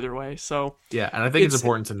go either way. So yeah. And I think it's it's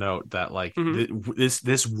important to note that like mhm.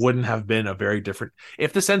 this wouldn't have been a very different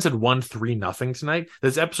if the Sens had won 3-0 tonight.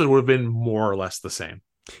 This episode would have been more or less the same.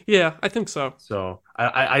 Yeah, I think so. So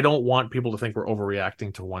I don't want people to think we're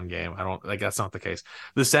overreacting to one game. I don't like that's not the case.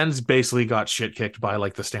 The Sens basically got shit kicked by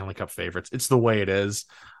like the Stanley Cup favorites. It's the way it is.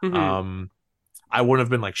 Hmm. Um, I wouldn't have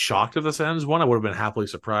been like shocked if the Sens won. I would have been happily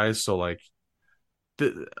surprised. So like,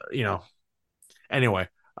 you know. Anyway,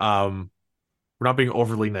 we're not being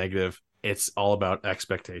overly negative. It's all about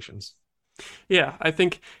expectations. Yeah, I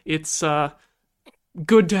think it's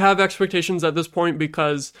good to have expectations at this point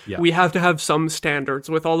because Yeah, we have to have some standards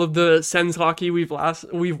with all of the Sens hockey we've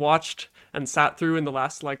watched and sat through in the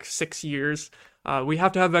last like 6 years. We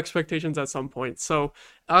have to have expectations at some point. So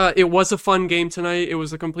it was a fun game tonight. It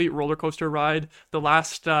was a complete roller coaster ride. The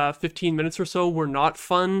last 15 minutes or so were not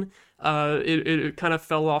fun. It kind of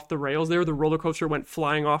fell off the rails there. The roller coaster went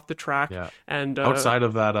flying off the track, yeah. and Outside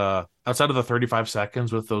of the 35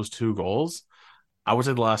 seconds with those two goals, I would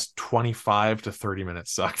say the last 25 to 30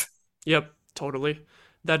 minutes sucked. yep, totally. Yeah.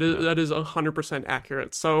 That is 100%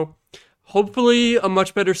 accurate. So hopefully a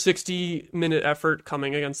much better 60-minute effort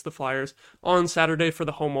coming against the Flyers on Saturday for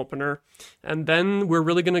the home opener. And then we're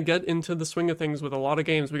really going to get into the swing of things with a lot of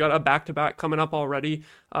games. We got a back-to-back coming up already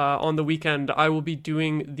on the weekend. I will be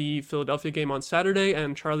doing the Philadelphia game on Saturday,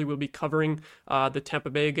 and Charlie will be covering the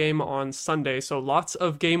Tampa Bay game on Sunday. So lots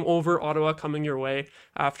of Game Over Ottawa coming your way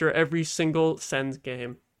after every single Sens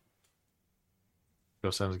game.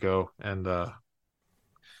 Go Sens go. And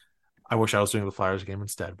I wish I was doing the Flyers game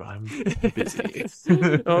instead, but I'm busy.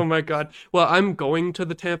 Oh my God. Well, I'm going to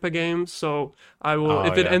the Tampa game, so I will, Oh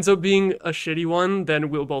if it yeah. ends up being a shitty one, then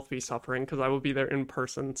we'll both be suffering because I will be there in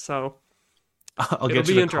person. So I'll it'll get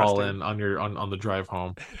you be to call interesting. in on your on the drive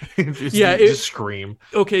home. just Yeah, just scream.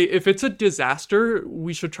 okay, if it's a disaster,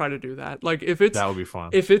 we should try to do that. Like That would be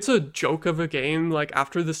fun. if it's a joke of a game, like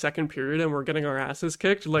after the second period and we're getting our asses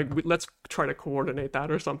kicked, like let's try to coordinate that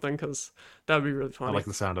or something because that would be really I funny. like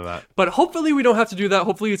the sound of that. But hopefully we don't have to do that.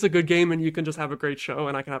 Hopefully it's a good game and you can just have a great show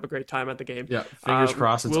and I can have a great time at the game. Yeah, fingers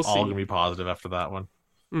crossed it's We'll all see. gonna be positive after that one.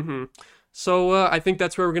 So I think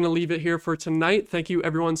that's where we're going to leave it here for tonight. Thank you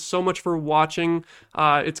everyone so much for watching.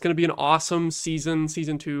 It's going to be an awesome season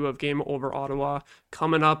 2 of Game Over Ottawa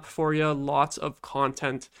coming up for you. Lots of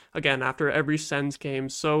content again after every Sens game.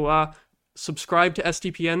 So subscribe to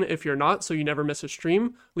SDPN if you're not, so you never miss a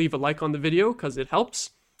stream. Leave a like on the video because it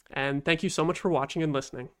helps. And thank you so much for watching and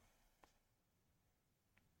listening.